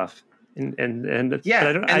Knievel stuff." And yeah,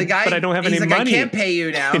 but and the guy, but I don't have any he's like, money. I can't pay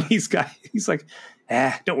you now. And he's like,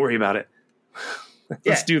 don't worry about it.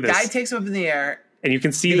 Let's do this. Guy takes him up in the air. And you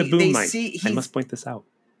can see the boom mic. I must point this out.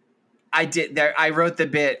 I did there. I wrote the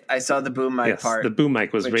bit. I saw the boom mic Yes, part. the boom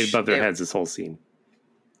mic was right which above their it- heads this whole scene.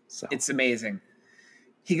 So It's amazing.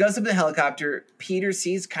 He goes up in the helicopter. Peter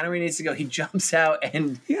sees kind of where he needs to go. He jumps out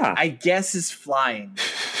and Yeah. I guess is flying.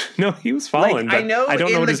 no, he was falling. Like, I but know I don't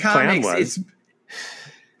in know what the his plan comics, was.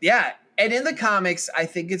 Yeah, and in the comics, I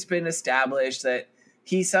think it's been established that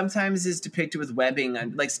he sometimes is depicted with webbing.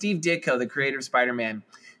 Like Steve Ditko, the creator of Spider-Man,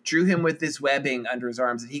 drew him with this webbing under his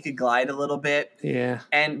arms that he could glide a little bit. Yeah.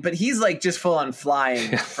 But he's like just full on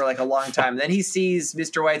flying for like a long time. Then he sees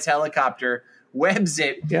Mr. White's helicopter, webs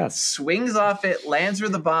it, Yes. swings off it, lands where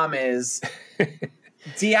the bomb is,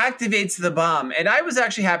 deactivates the bomb. And I was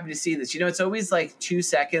actually happy to see this. You know, it's always like 2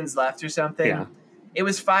 seconds left or something. Yeah. It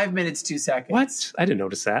was 5 minutes, 2 seconds. What? I didn't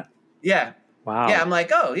notice that. Yeah. Wow. Yeah, I'm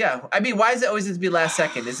like, oh, yeah. I mean, why does it always have to be last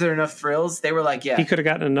second? Is there enough frills? They were like, yeah. He could have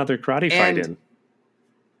gotten another karate fight And- in.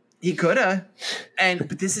 He could have.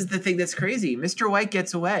 But this is the thing that's crazy. Mr. White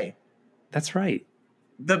gets away. That's right.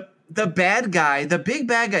 The bad guy, the big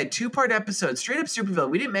bad guy, 2-part episode, straight up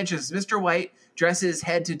supervillain. We didn't mention this. Mr. White dresses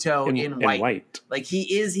head to toe in white. Like he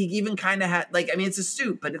even kind of had, like, I mean, it's a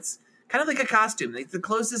suit, but it's kind of like a costume. Like the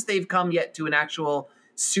closest they've come yet to an actual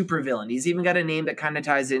supervillain. He's even got a name that kind of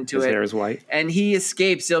ties into His it. hair is white. And he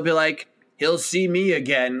escapes. He'll be like, he'll see me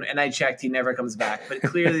again. And I checked, he never comes back. But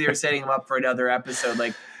clearly they're setting him up for another episode.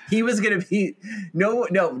 Like he was going to be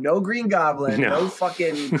no Green Goblin, no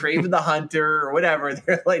fucking Kraven the Hunter or whatever.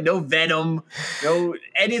 They're like no Venom, no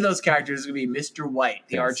any of those characters is going to be Mr. White,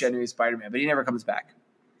 the arch enemy of Spider-Man. But he never comes back.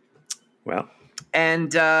 Well,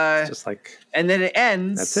 and just like, and then it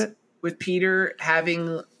ends. That's it. With Peter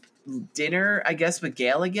having dinner, I guess, with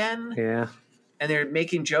Gale again. Yeah. And they're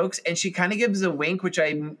making jokes, and she kind of gives a wink, which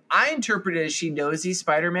I interpreted as she knows he's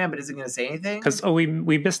Spider-Man, but isn't going to say anything. Because we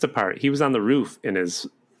missed a part. He was on the roof in his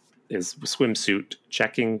swimsuit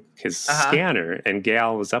checking his scanner, and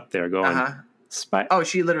Gal was up there going, oh,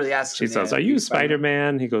 she literally asked She says, "Are you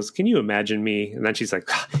Spider-Man?" He goes, "Can you imagine me?" And then she's like,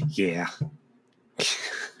 "Yeah,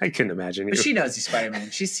 I couldn't imagine you." But she knows he's Spider-Man.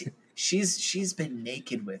 She's been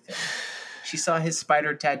naked with him. She saw his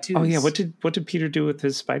spider tattoos. Oh yeah, what did Peter do with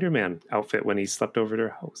his Spider-Man outfit when he slept over at her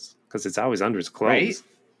house? Because it's always under his clothes. Right?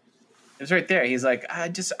 It was right there. He's like,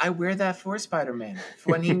 I wear that for Spider-Man.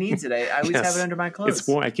 For when he needs it. I always have it under my clothes. It's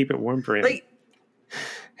warm. I keep it warm for him. Like,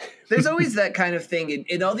 there's always that kind of thing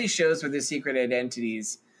in all these shows where there's secret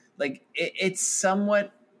identities. Like it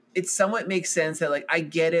somewhat makes sense that like I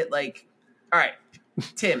get it. Like, all right,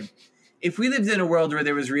 Tim, if we lived in a world where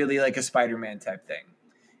there was really like a Spider-Man type thing,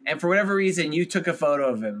 and for whatever reason you took a photo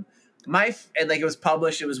of him, and like it was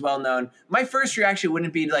published, it was well known. My first reaction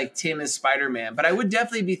wouldn't be like Tim is Spider-Man, but I would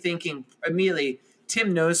definitely be thinking immediately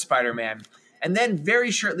Tim knows Spider-Man. And then very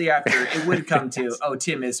shortly after, it would come to, oh,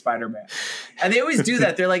 Tim is Spider-Man. And they always do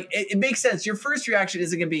that. They're like, it makes sense. Your first reaction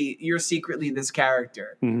isn't going to be, you're secretly this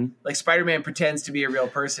character. Mm-hmm. Like Spider-Man pretends to be a real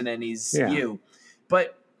person and he's you.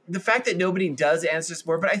 But the fact that nobody does answer this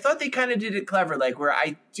more, but I thought they kind of did it clever, like where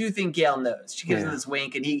I do think Gale knows. She gives him this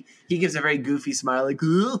wink and he gives a very goofy smile, like,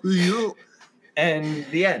 and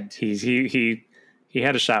the end. He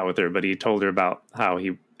had a shot with her, but he told her about how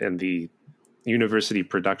he, in the university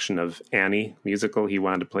production of Annie musical, he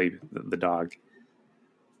wanted to play the dog.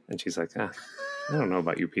 And she's like, I don't know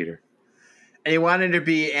about you, Peter. And he wanted to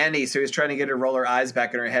be Annie, so he was trying to get her to roll her eyes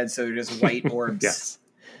back in her head so they're just white orbs. Yes.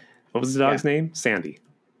 What was the dog's name? Sandy.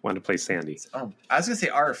 Wanted to play Sandy. Oh, I was going to say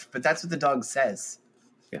Arf, but that's what the dog says.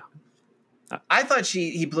 Yeah. I thought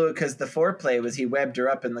he blew it because the foreplay was he webbed her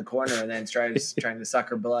up in the corner and then trying to suck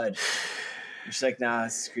her blood. And she's like, nah,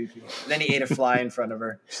 this is creepy. And then he ate a fly in front of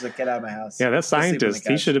her. She's like, get out of my house. Yeah, that scientist,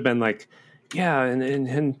 he should have been like, yeah,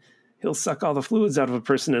 and he'll suck all the fluids out of a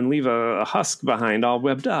person and leave a husk behind all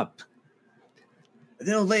webbed up. And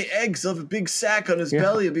then he'll lay eggs. He'll have a big sack on his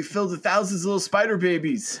belly. It'll be filled with thousands of little spider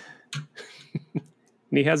babies.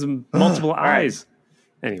 And he has multiple eyes.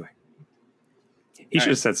 Right. Anyway. He should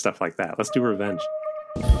have said stuff like that. Let's do revenge.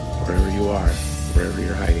 Wherever you are, wherever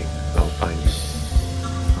you're hiding, I'll find you.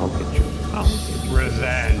 I'll get you.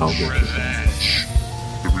 Revenge. I'll get you.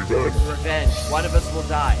 Revenge. One of us will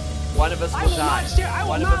die. One of us will die. I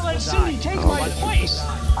will not let Cindy take my place.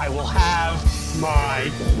 I will have My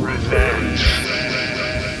revenge.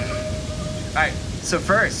 All right. So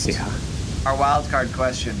first, Yeah. our wild card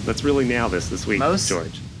question. Let's really nail this week,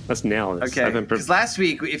 George. Let's nail this. Okay. Because last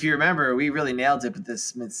week, if you remember, we really nailed it with the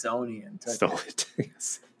Smithsonian. Stole it.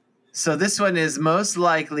 Yes. So this one is most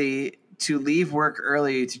likely to leave work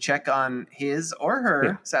early to check on his or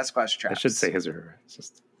her Sasquatch traps. I should say his or her. It's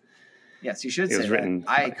just, yes, you should it say was written that.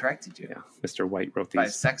 I by- corrected you. yeah. Mr. White wrote By a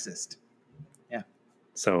these. sexist.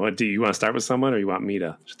 So do you want to start with someone or you want me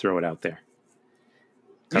to throw it out there?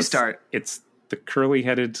 You 'Cause start. It's the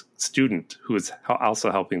curly-headed student who is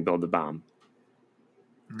also helping build the bomb.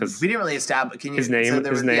 Because We didn't really establish. Can you? his name so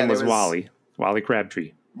there was there Wally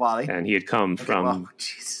Crabtree, Wally. and he had come Okay, from well,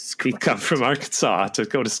 Jesus he'd come Christ. from Arkansas to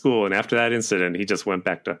go to school, and after that incident, he just went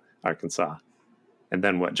back to Arkansas. And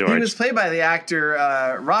then what, George? He was played by the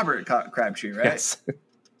actor Robert Crabtree, right? Yes.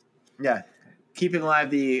 Yeah. Keeping alive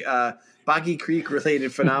the Boggy Creek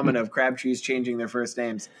related phenomena of Crabtrees changing their first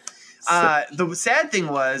names. The sad thing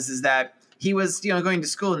is that he was, going to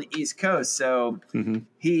school in the East Coast. So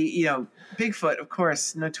he, Bigfoot, of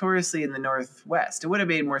course, notoriously in the Northwest. It would have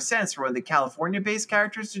made more sense for one of the California-based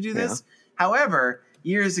characters to do this. However,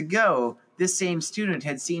 years ago, this same student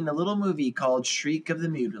had seen a little movie called Shriek of the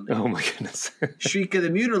Mutilated. Oh my goodness. Shriek of the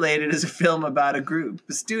Mutilated is a film about a group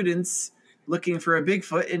of students looking for a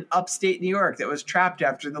Bigfoot in upstate New York that was trapped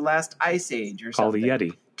after the last ice age or Called a something.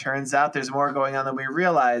 Yeti. Turns out there's more going on than we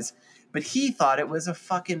realize, but he thought it was a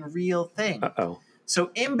fucking real thing. Uh-oh. So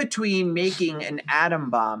in between making an atom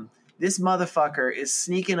bomb, this motherfucker is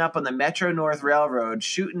sneaking up on the Metro North Railroad,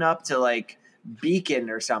 shooting up to like Beacon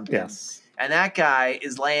or something. Yes. And that guy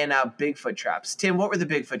is laying out Bigfoot traps. Tim, what were the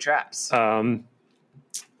Bigfoot traps?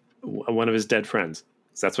 One of his dead friends.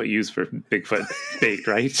 So that's what you use for Bigfoot bait,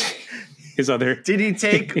 right? His other Did he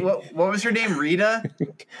take what was her name? Rita?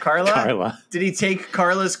 Carla? Carla. Did he take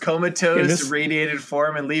Carla's comatose In this- radiated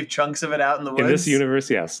form and leave chunks of it out in the woods? In this universe,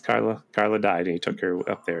 yes, Carla died, and he took her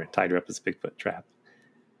up there and tied her up as a Bigfoot trap.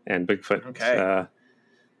 And Bigfoot, Okay.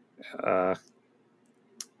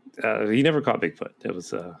 He never caught Bigfoot. It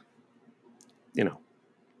was,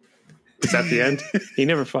 it's at the end. He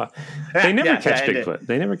never fought. They never Yeah, catch end it. Bigfoot.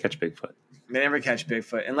 They never catch Bigfoot. They never catch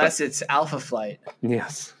Bigfoot unless it's Alpha Flight,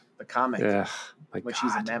 Yes. the comic, Ugh, my which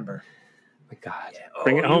God. he's a member. My God. Oh,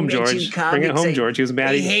 Bring it you home, mentioned George. Bring it comics. home, George. He was mad.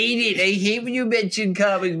 I He hate it. I hate when you mention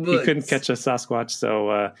comic books. couldn't catch a Sasquatch,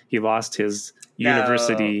 so he lost his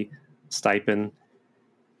university stipend.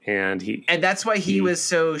 And And that's why he was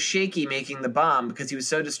so shaky making the bomb, because he was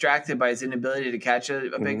so distracted by his inability to catch a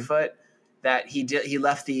Bigfoot that he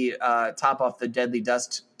left the top off the deadly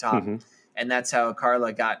dust top, and that's how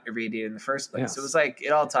Carla got irradiated in the first place. Yes. So it was like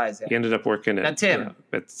it all ties in. he ended up working Now, Tim.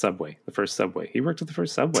 at Subway, the first Subway. He worked at the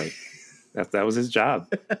first Subway. that was his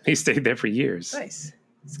job. He stayed there for years. Nice.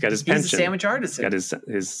 He's got his He's pension. a sandwich artisan. Got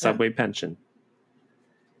his Subway pension.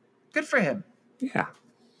 Good for him. Yeah.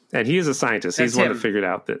 And he is a scientist. That's He's the one him. that figured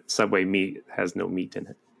out that Subway meat has no meat in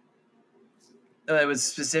it. It was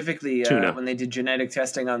specifically Tuna. when they did genetic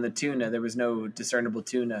testing on the tuna. There was no discernible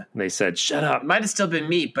tuna. And they said, shut up. It might have still been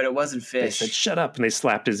meat, but it wasn't They fish. said, shut up. And they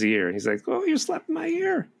slapped his ear. And he's like, oh, you're slapping my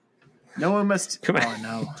ear. No one must. Come on. Oh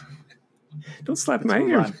no. Don't slap Let's my move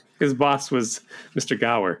ear. on. His boss was Mr.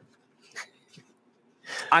 Gower.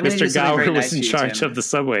 I'm gonna do Mr. something Gower very was nice in to you, charge Tim. of the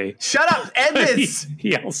Subway. Shut up! End this.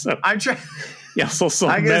 He also I'm trying. sold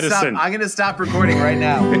I'm gonna medicine. stop. I'm gonna stop recording right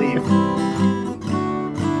now. Leave.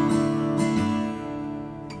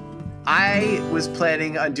 I was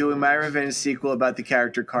planning on doing my revenge sequel about the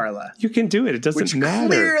character Carla, You can do it. It doesn't which matter.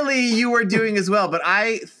 clearly you were doing as well. But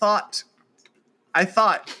I thought I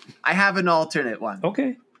have an alternate one.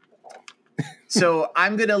 Okay. So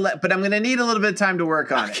I'm gonna need a little bit of time to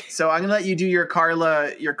work on it. So I'm gonna let you do your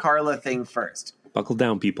Carla thing first. Buckle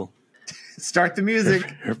down, people. Start the music.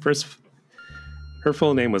 Her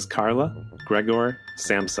full name was Carla Gregor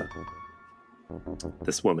Samsa.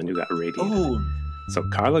 This woman who got irradiated. Oh, So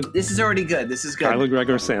Carla this is already good. This is good. Carla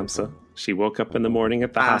Gregor Samsa. She woke up in the morning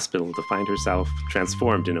at the hospital to find herself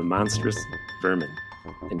transformed in a monstrous vermin.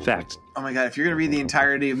 In fact, Oh my god, if you're gonna read the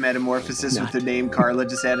entirety of Metamorphosis with the name Carla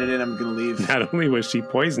just added in, I'm gonna leave. not only was she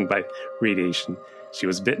poisoned by radiation, she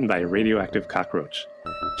was bitten by a radioactive cockroach.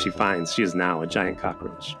 She finds she is now a giant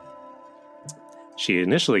cockroach. She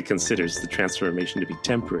initially considers the transformation to be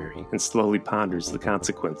temporary and slowly ponders the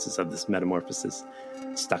consequences of this metamorphosis.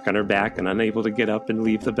 Stuck on her back and unable to get up and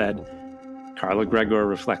leave the bed, Carla Gregor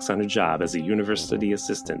reflects on her job as a university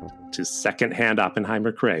assistant to second-hand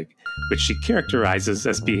Oppenheimer Craig which she characterizes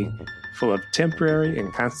as being full of temporary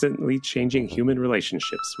and constantly changing human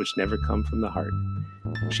relationships which never come from the heart.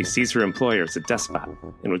 She sees her employer as a despot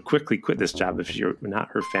and would quickly quit this job if she were not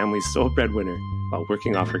her family's sole breadwinner while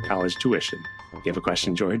working off her college tuition. You have a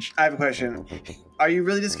question, George? I have a question. Are you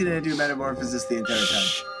really just going to do Metamorphosis the entire time?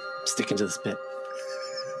 Shh. I'm sticking to this bit.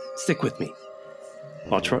 Stick with me.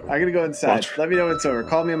 While I'm going to go inside. Let me know when it's over.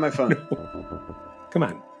 Call me on my phone. Come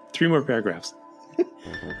on. 3 more paragraphs.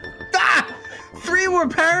 3 more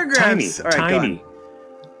paragraphs. Tiny, All right, tiny.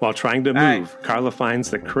 While trying to right. move, Carla finds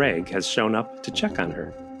that Craig has shown up to check on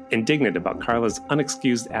her, indignant about Carla's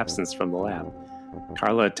unexcused absence from the lab.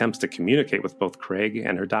 Carla attempts to communicate with both Craig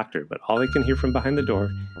and her doctor, but all they can hear from behind the door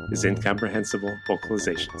is incomprehensible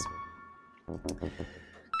vocalizations.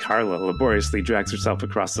 Carla laboriously drags herself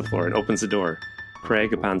across the floor and opens the door.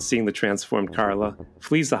 Craig, upon seeing the transformed Carla,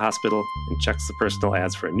 flees the hospital and checks the personal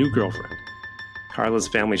ads for a new girlfriend. Carla's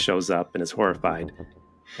family shows up and is horrified,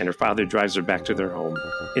 and her father drives her back to their home,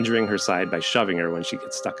 injuring her side by shoving her when she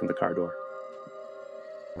gets stuck in the car door.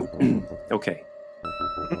 Okay,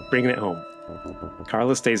 bringing it home.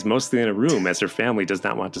 Carla stays mostly in a room as her family does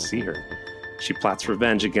not want to see her. She plots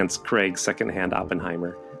revenge against Craig, secondhand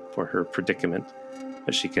Oppenheimer, for her predicament,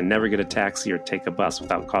 but she can never get a taxi or take a bus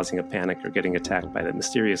without causing a panic or getting attacked by the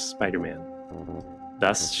mysterious Spider-Man.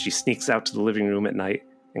 Thus, she sneaks out to the living room at night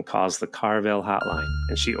and calls the Carvel hotline,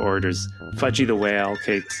 and she orders Fudgy the Whale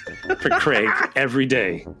cakes for Craig every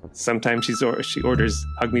day. Sometimes she orders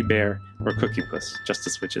Hug Me Bear or Cookie Puss, just to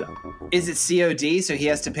switch it up. Is it COD, so he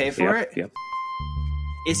has to pay for it? Yep.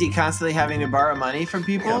 Is he constantly having to borrow money from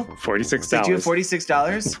people? Yeah, $46. Did you have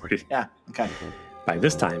 $46? 40. Yeah, okay. By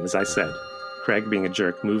this time, as I said, Craig, being a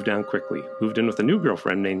jerk, moved on quickly, moved in with a new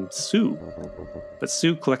girlfriend named Sue. But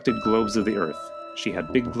Sue collected globes of the earth. She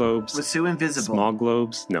had big globes. Was Sue invisible? Small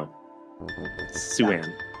globes? No.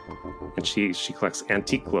 Sue-Ann. And she collects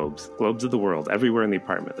antique globes of the world, everywhere in the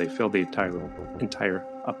apartment. They filled the entire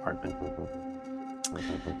apartment.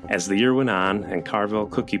 As the year went on, and Carvel,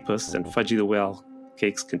 Cookie Puss, and Fudgy the Whale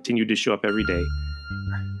cakes continued to show up every day,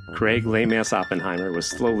 Craig Lame-Ass Oppenheimer was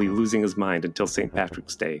slowly losing his mind until St.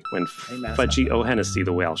 Patrick's Day, when Fudgy O'Hennessy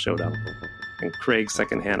the Whale showed up, and Craig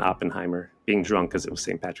secondhand Oppenheimer, being drunk because it was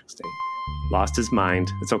St. Patrick's Day, lost his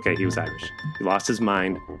mind. It's okay, he was Irish. He lost his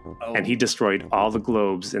mind, and he destroyed all the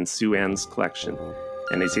globes in Sue-Ann's collection.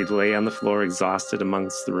 And as he lay on the floor exhausted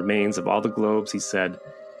amongst the remains of all the globes, he said,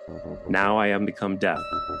 "Now I am become death,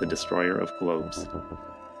 the destroyer of globes."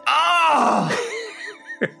 Oh!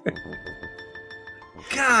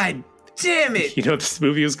 God damn it! You know what this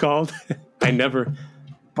movie is called? I never...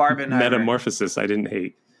 Barbenheimer. Metamorphosis I didn't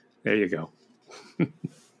hate. There you go.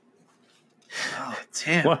 Oh,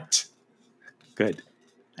 damn. What? Good.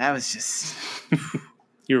 That was just...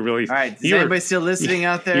 You were really... All right, is anybody still listening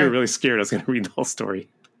out there? You were really scared I was going to read the whole story.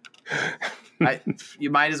 You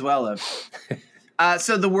might as well have.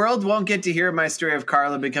 So the world won't get to hear my story of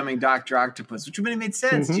Carla becoming Dr. Octopus, which would have made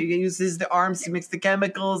sense. Mm-hmm. She uses the arms to mix the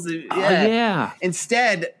chemicals. Yeah. Oh, yeah.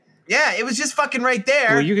 Instead, yeah, it was just fucking right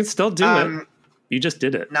there. Well, you can still do it. You just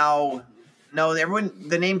did it. No, everyone,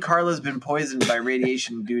 the name Carla's been poisoned by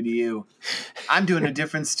radiation due to you. I'm doing a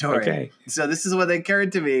different story. Okay. So this is what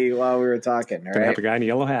occurred to me while we were talking. All Gonna right. have a guy in a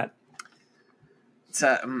yellow hat.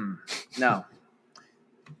 No.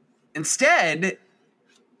 Instead,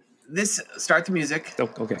 start the music. Oh,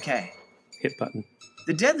 okay. Okay. Hit button.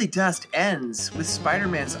 The Deadly Dust ends with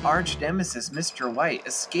Spider-Man's arch nemesis, Mr. White,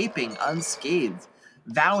 escaping unscathed,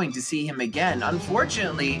 vowing to see him again.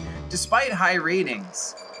 Unfortunately, despite high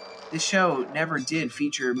ratings, this show never did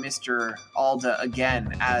feature Mr. Alda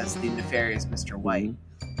again as the nefarious Mr. White.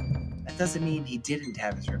 That doesn't mean he didn't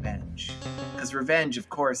have his revenge, because revenge, of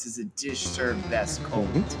course, is a dish served best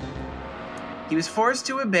cold. He was forced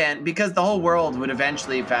to abandon, because the whole world would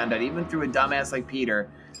eventually have found out, even through a dumbass like Peter,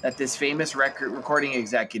 that this famous recording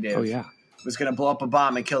executive was going to blow up a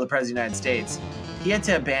bomb and kill the President of the United States. He had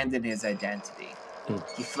to abandon his identity.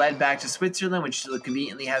 He fled back to Switzerland, which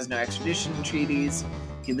conveniently has no extradition treaties.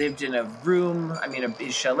 He lived in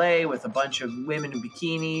a chalet with a bunch of women in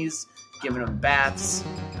bikinis, giving him baths.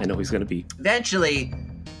 I know he's going to be. Eventually,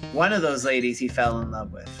 one of those ladies he fell in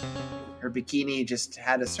love with. Her bikini just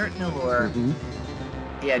had a certain allure.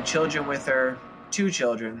 Mm-hmm. He had children with her, 2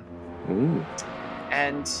 children. Ooh.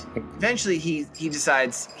 And eventually he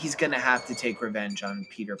decides he's going to have to take revenge on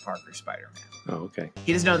Peter Parker Spider-Man. Oh, okay.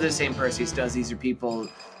 He doesn't know they're the same person. He knows these are people,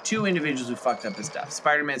 2 individuals who fucked up his stuff.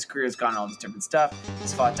 Spider-Man's career has gone all this different stuff.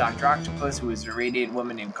 He's fought Dr. Octopus, who was an irradiated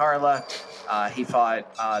woman named Carla. He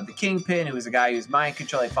fought the Kingpin, who was a guy who was mind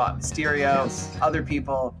control. He fought Mysterio, other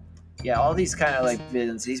people. Yeah, all these kind of like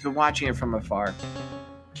villains. He's been watching it from afar.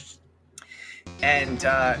 And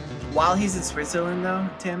while he's in Switzerland, though,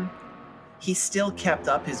 Tim, he still kept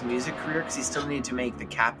up his music career because he still needed to make the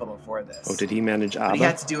capital for this. Oh, did he manage ABBA? But he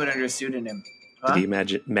had to do it under a pseudonym. Huh? Did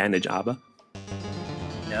he manage ABBA?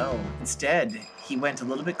 No. Instead, he went a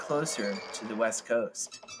little bit closer to the west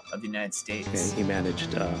coast of the United States. Okay, he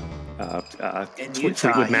managed In Utah,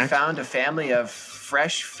 Fleetwood he Mac. found a family of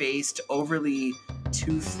fresh-faced, overly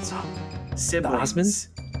toothed siblings Osmonds?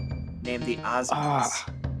 named the Osmonds. Ah,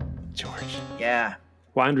 George. Yeah.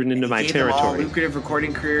 Wandering into He my gave them all territory. lucrative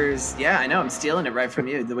recording careers. Yeah, I know. I'm stealing it right from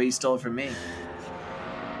you, the way you stole it from me.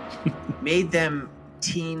 Made them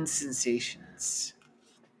teen sensations.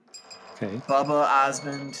 Okay. Bubba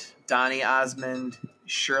Osmond, Donny Osmond,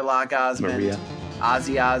 Sherlock Osmond, Maria.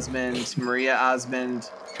 Ozzy Osmond, Maria Osmond.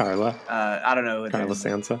 Carla. I don't know. Carla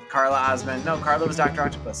Sansa. Carla Osmond. No, Carla was Dr.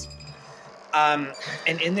 Octopus. And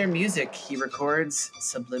in their music, he records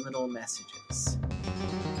subliminal messages.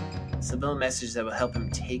 Subliminal messages that will help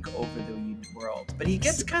him take over the world. But he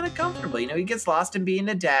gets kind of comfortable. You know, he gets lost in being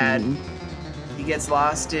a dad. Mhm. He gets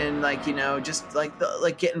lost in, like, you know, just like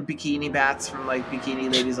getting bikini baths from like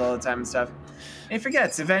bikini ladies all the time and stuff. And he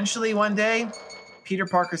forgets. Eventually, one day, Peter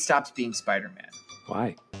Parker stops being Spider-Man.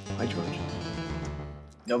 Why? Why, George?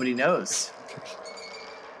 Nobody knows.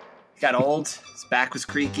 He got old. His back was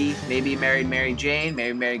creaky. Maybe he married Mary Jane.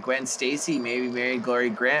 Maybe he married Gwen Stacy. Maybe he married Glory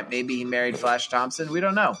Grant. Maybe he married Flash Thompson. We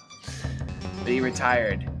don't know. But he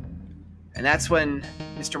retired. And that's when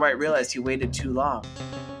Mr. White realized he waited too long.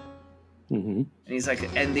 Mm-hmm. And he's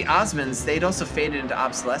like, and the Osmonds, they'd also faded into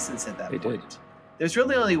obsolescence at that They point. did. There's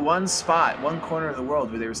really only one spot, one corner of the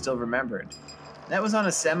world where they were still remembered. That was on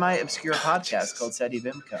a semi-obscure podcast called Seti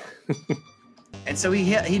Vimco. And so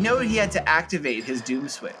he knew he had to activate his doom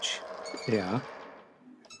switch. Yeah.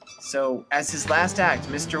 So as his last act,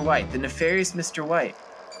 Mr. White, the nefarious Mr. White,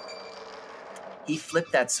 he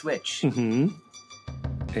flipped that switch. Mm-hmm.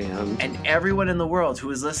 And everyone in the world who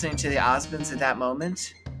was listening to the Osmonds at that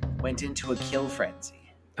moment went into a kill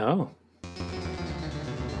frenzy. Oh.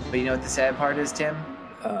 But you know what the sad part is, Tim?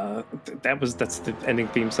 That's the ending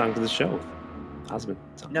theme song to the show. Osmond.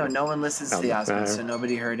 No one listens to the Osmonds, so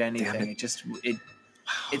nobody heard anything.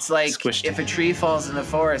 It's like Squished. if a tree falls in the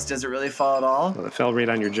forest, does it really fall at all? Well, it fell right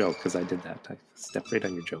on your joke because I did that. I stepped right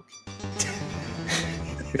on your joke.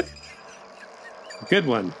 Good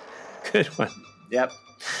one. Good one. Yep.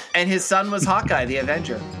 And his son was Hawkeye, the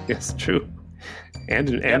Avenger. Yes, true. And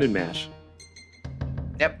in MASH.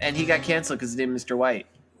 Yep. And he got canceled because he did Mr. White.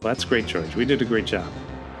 Well, that's great, George. We did a great job.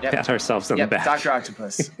 Yep. Pat ourselves on the back. Dr.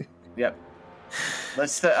 Octopus. Yep.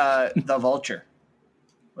 Let's the Vulture.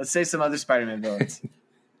 Let's say some other Spider-Man villains.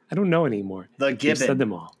 I don't know anymore. The You Gibbon. said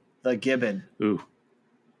them all. The Gibbon. Ooh.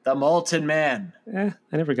 The Molten Man. I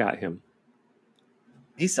never got him.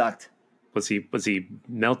 He sucked. Was he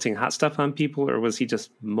melting hot stuff on people, or was he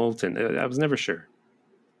just molten? I was never sure.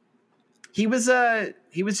 He was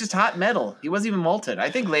just hot metal. He wasn't even molten. I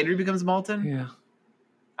think later he becomes molten. Yeah.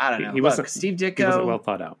 I don't know. He Look, wasn't. Steve He wasn't Ditko, well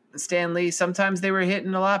thought out. Stan Lee. Sometimes they were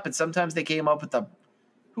hitting a lot, but sometimes they came up with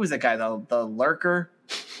who was that guy? The Lurker.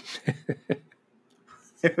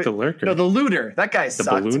 The Lurker. No, the Looter. That guy the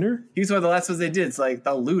sucked. Ballooner. He's one of the last ones they did. It's like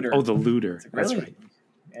the Looter. Oh, the Looter. That's really? right.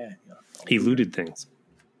 Yeah. He looted things.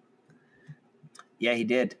 Yeah, he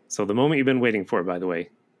did. So the moment you've been waiting for, by the way,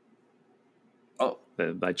 Oh,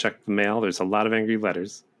 I checked the mail. There's a lot of angry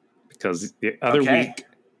letters because the other week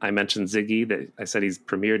I mentioned Ziggy. That I said he's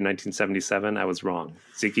premiered in 1977. I was wrong.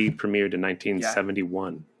 Ziggy premiered in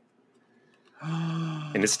 1971.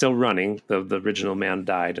 And it's still running. The original man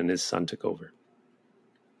died and his son took over.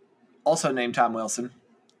 also named Tom Wilson.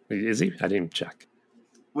 Is he? I didn't check.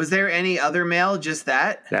 Was there any other mail? Just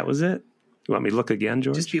that? That was it. You want me to look again,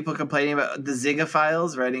 George? Just people complaining about the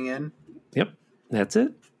Zigophiles writing in? Yep. That's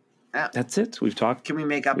it. Yeah. That's it. We've talked. Can we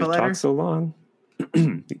make up We've a letter? talked so long.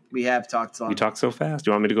 We have talked so long. You talk so fast.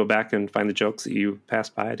 Do you want me to go back and find the jokes that you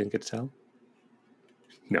passed by? I didn't get to tell.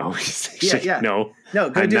 No. Yeah. No. No,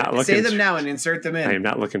 go I'm do not it. Say looking them now and insert them in. I am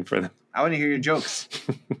not looking for them. I want to hear your jokes.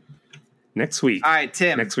 Next week. All right,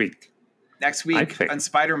 Tim. Next week. Next I week think- on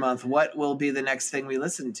Spider Month, what will be the next thing we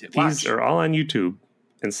listen to? These Watch. are all on YouTube,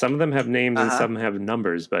 and some of them have names and some have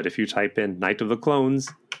numbers. But if you type in Night of the Clones,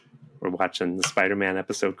 we're watching the Spider-Man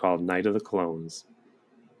episode called Night of the Clones,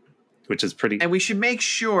 which is pretty And we should make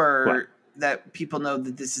sure What? that people know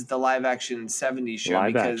that this is the live action 70s show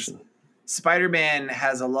live because action. Spider-Man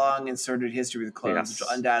has a long and sordid history with clones, Yes. which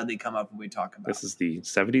will undoubtedly come up when we talk about This is the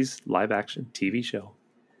 70s live action TV show.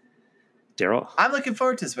 Daryl. I'm looking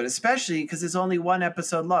forward to this, but especially because it's only one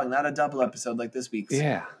episode long, not a double episode like this week's.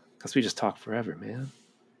 Yeah, because we just talk forever, man.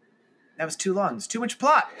 That was too long. It's too much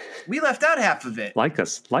plot. We left out half of it. Like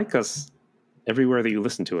us. everywhere that you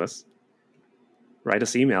listen to us. Write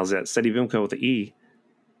us emails at SETIVIMCO with the E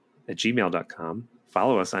at gmail.com.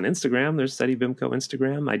 Follow us on Instagram. There's SETIVIMCO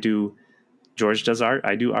Instagram. George does art.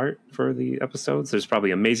 I do art for the episodes. There's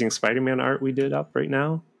probably amazing Spider-Man art we did up right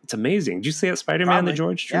now. It's amazing. Did you see that Spider-Man that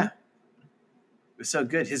George drew? Yeah. It was so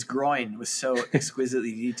good. His groin was so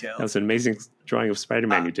exquisitely detailed. That was an amazing drawing of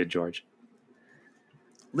Spider-Man you did, George.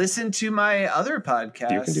 Listen to my other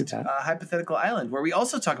podcast, You can do that. Hypothetical Island, where we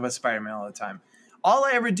also talk about Spider-Man all the time. All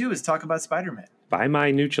I ever do is talk about Spider-Man. Buy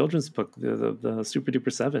my new children's book, the Super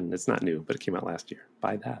Duper 7. It's not new, but it came out last year.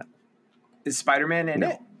 Buy that. Is Spider-Man in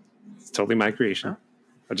it? It's totally my creation. Oh.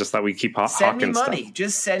 I just thought we'd keep Send me hawking money. stuff.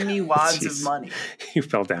 Just send me wads of money. You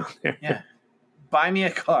fell down there. Yeah. Buy me a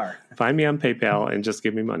car. Find me on PayPal and just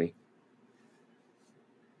give me money.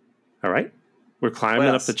 All right. We're climbing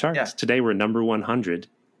up the charts. Yeah. Today we're number 100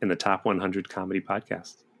 in the top 100 comedy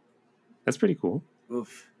podcasts. That's pretty cool.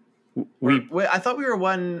 Oof. I thought we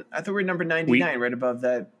were number 99, right above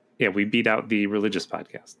that. Yeah, we beat out the religious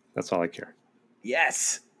podcast. That's all I care.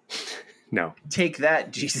 Yes. No. Take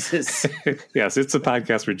that, Jesus. Yes, it's a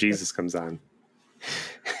podcast where Jesus comes on.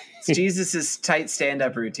 It's Jesus' tight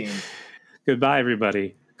stand-up routine. Goodbye,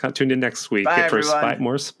 everybody. Tune in next week for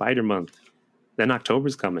more Spider Month. Then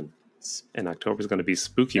October's coming. And October's going to be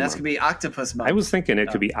spooky month. That's going to be Octopus Month. I was thinking it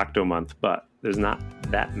could be Octo Month, but there's not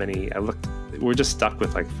that many. We're just stuck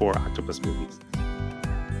with like 4 octopus movies.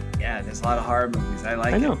 Yeah, there's a lot of horror movies.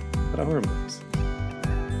 I know. A lot of horror movies.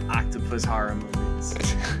 Octopus horror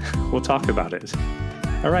movies. We'll talk about it.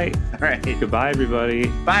 All right. Goodbye, everybody.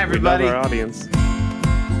 Bye, everybody. We love our audience.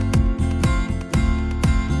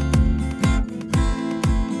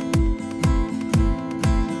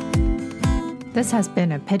 This has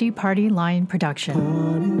been a Pity Party Line production.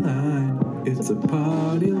 Party line, it's a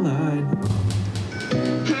party line.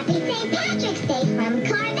 Happy St. Patrick's Day from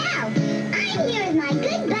Carvel. I'm here with my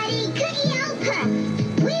good buddy, Cookie Old Puss.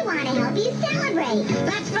 We want to help you celebrate.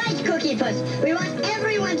 That's right, Cookie Puss. We want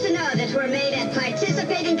everyone to know that we're made at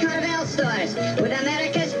participating Carvel stores with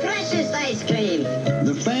America's freshest ice cream.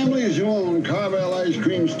 The families who own Carvel ice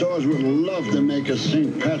cream stores would love to make a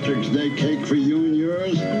St. Patrick's Day cake for you and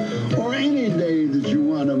yours, or any day that you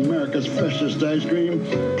want America's freshest ice cream.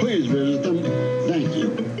 Please visit them. Thank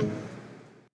you.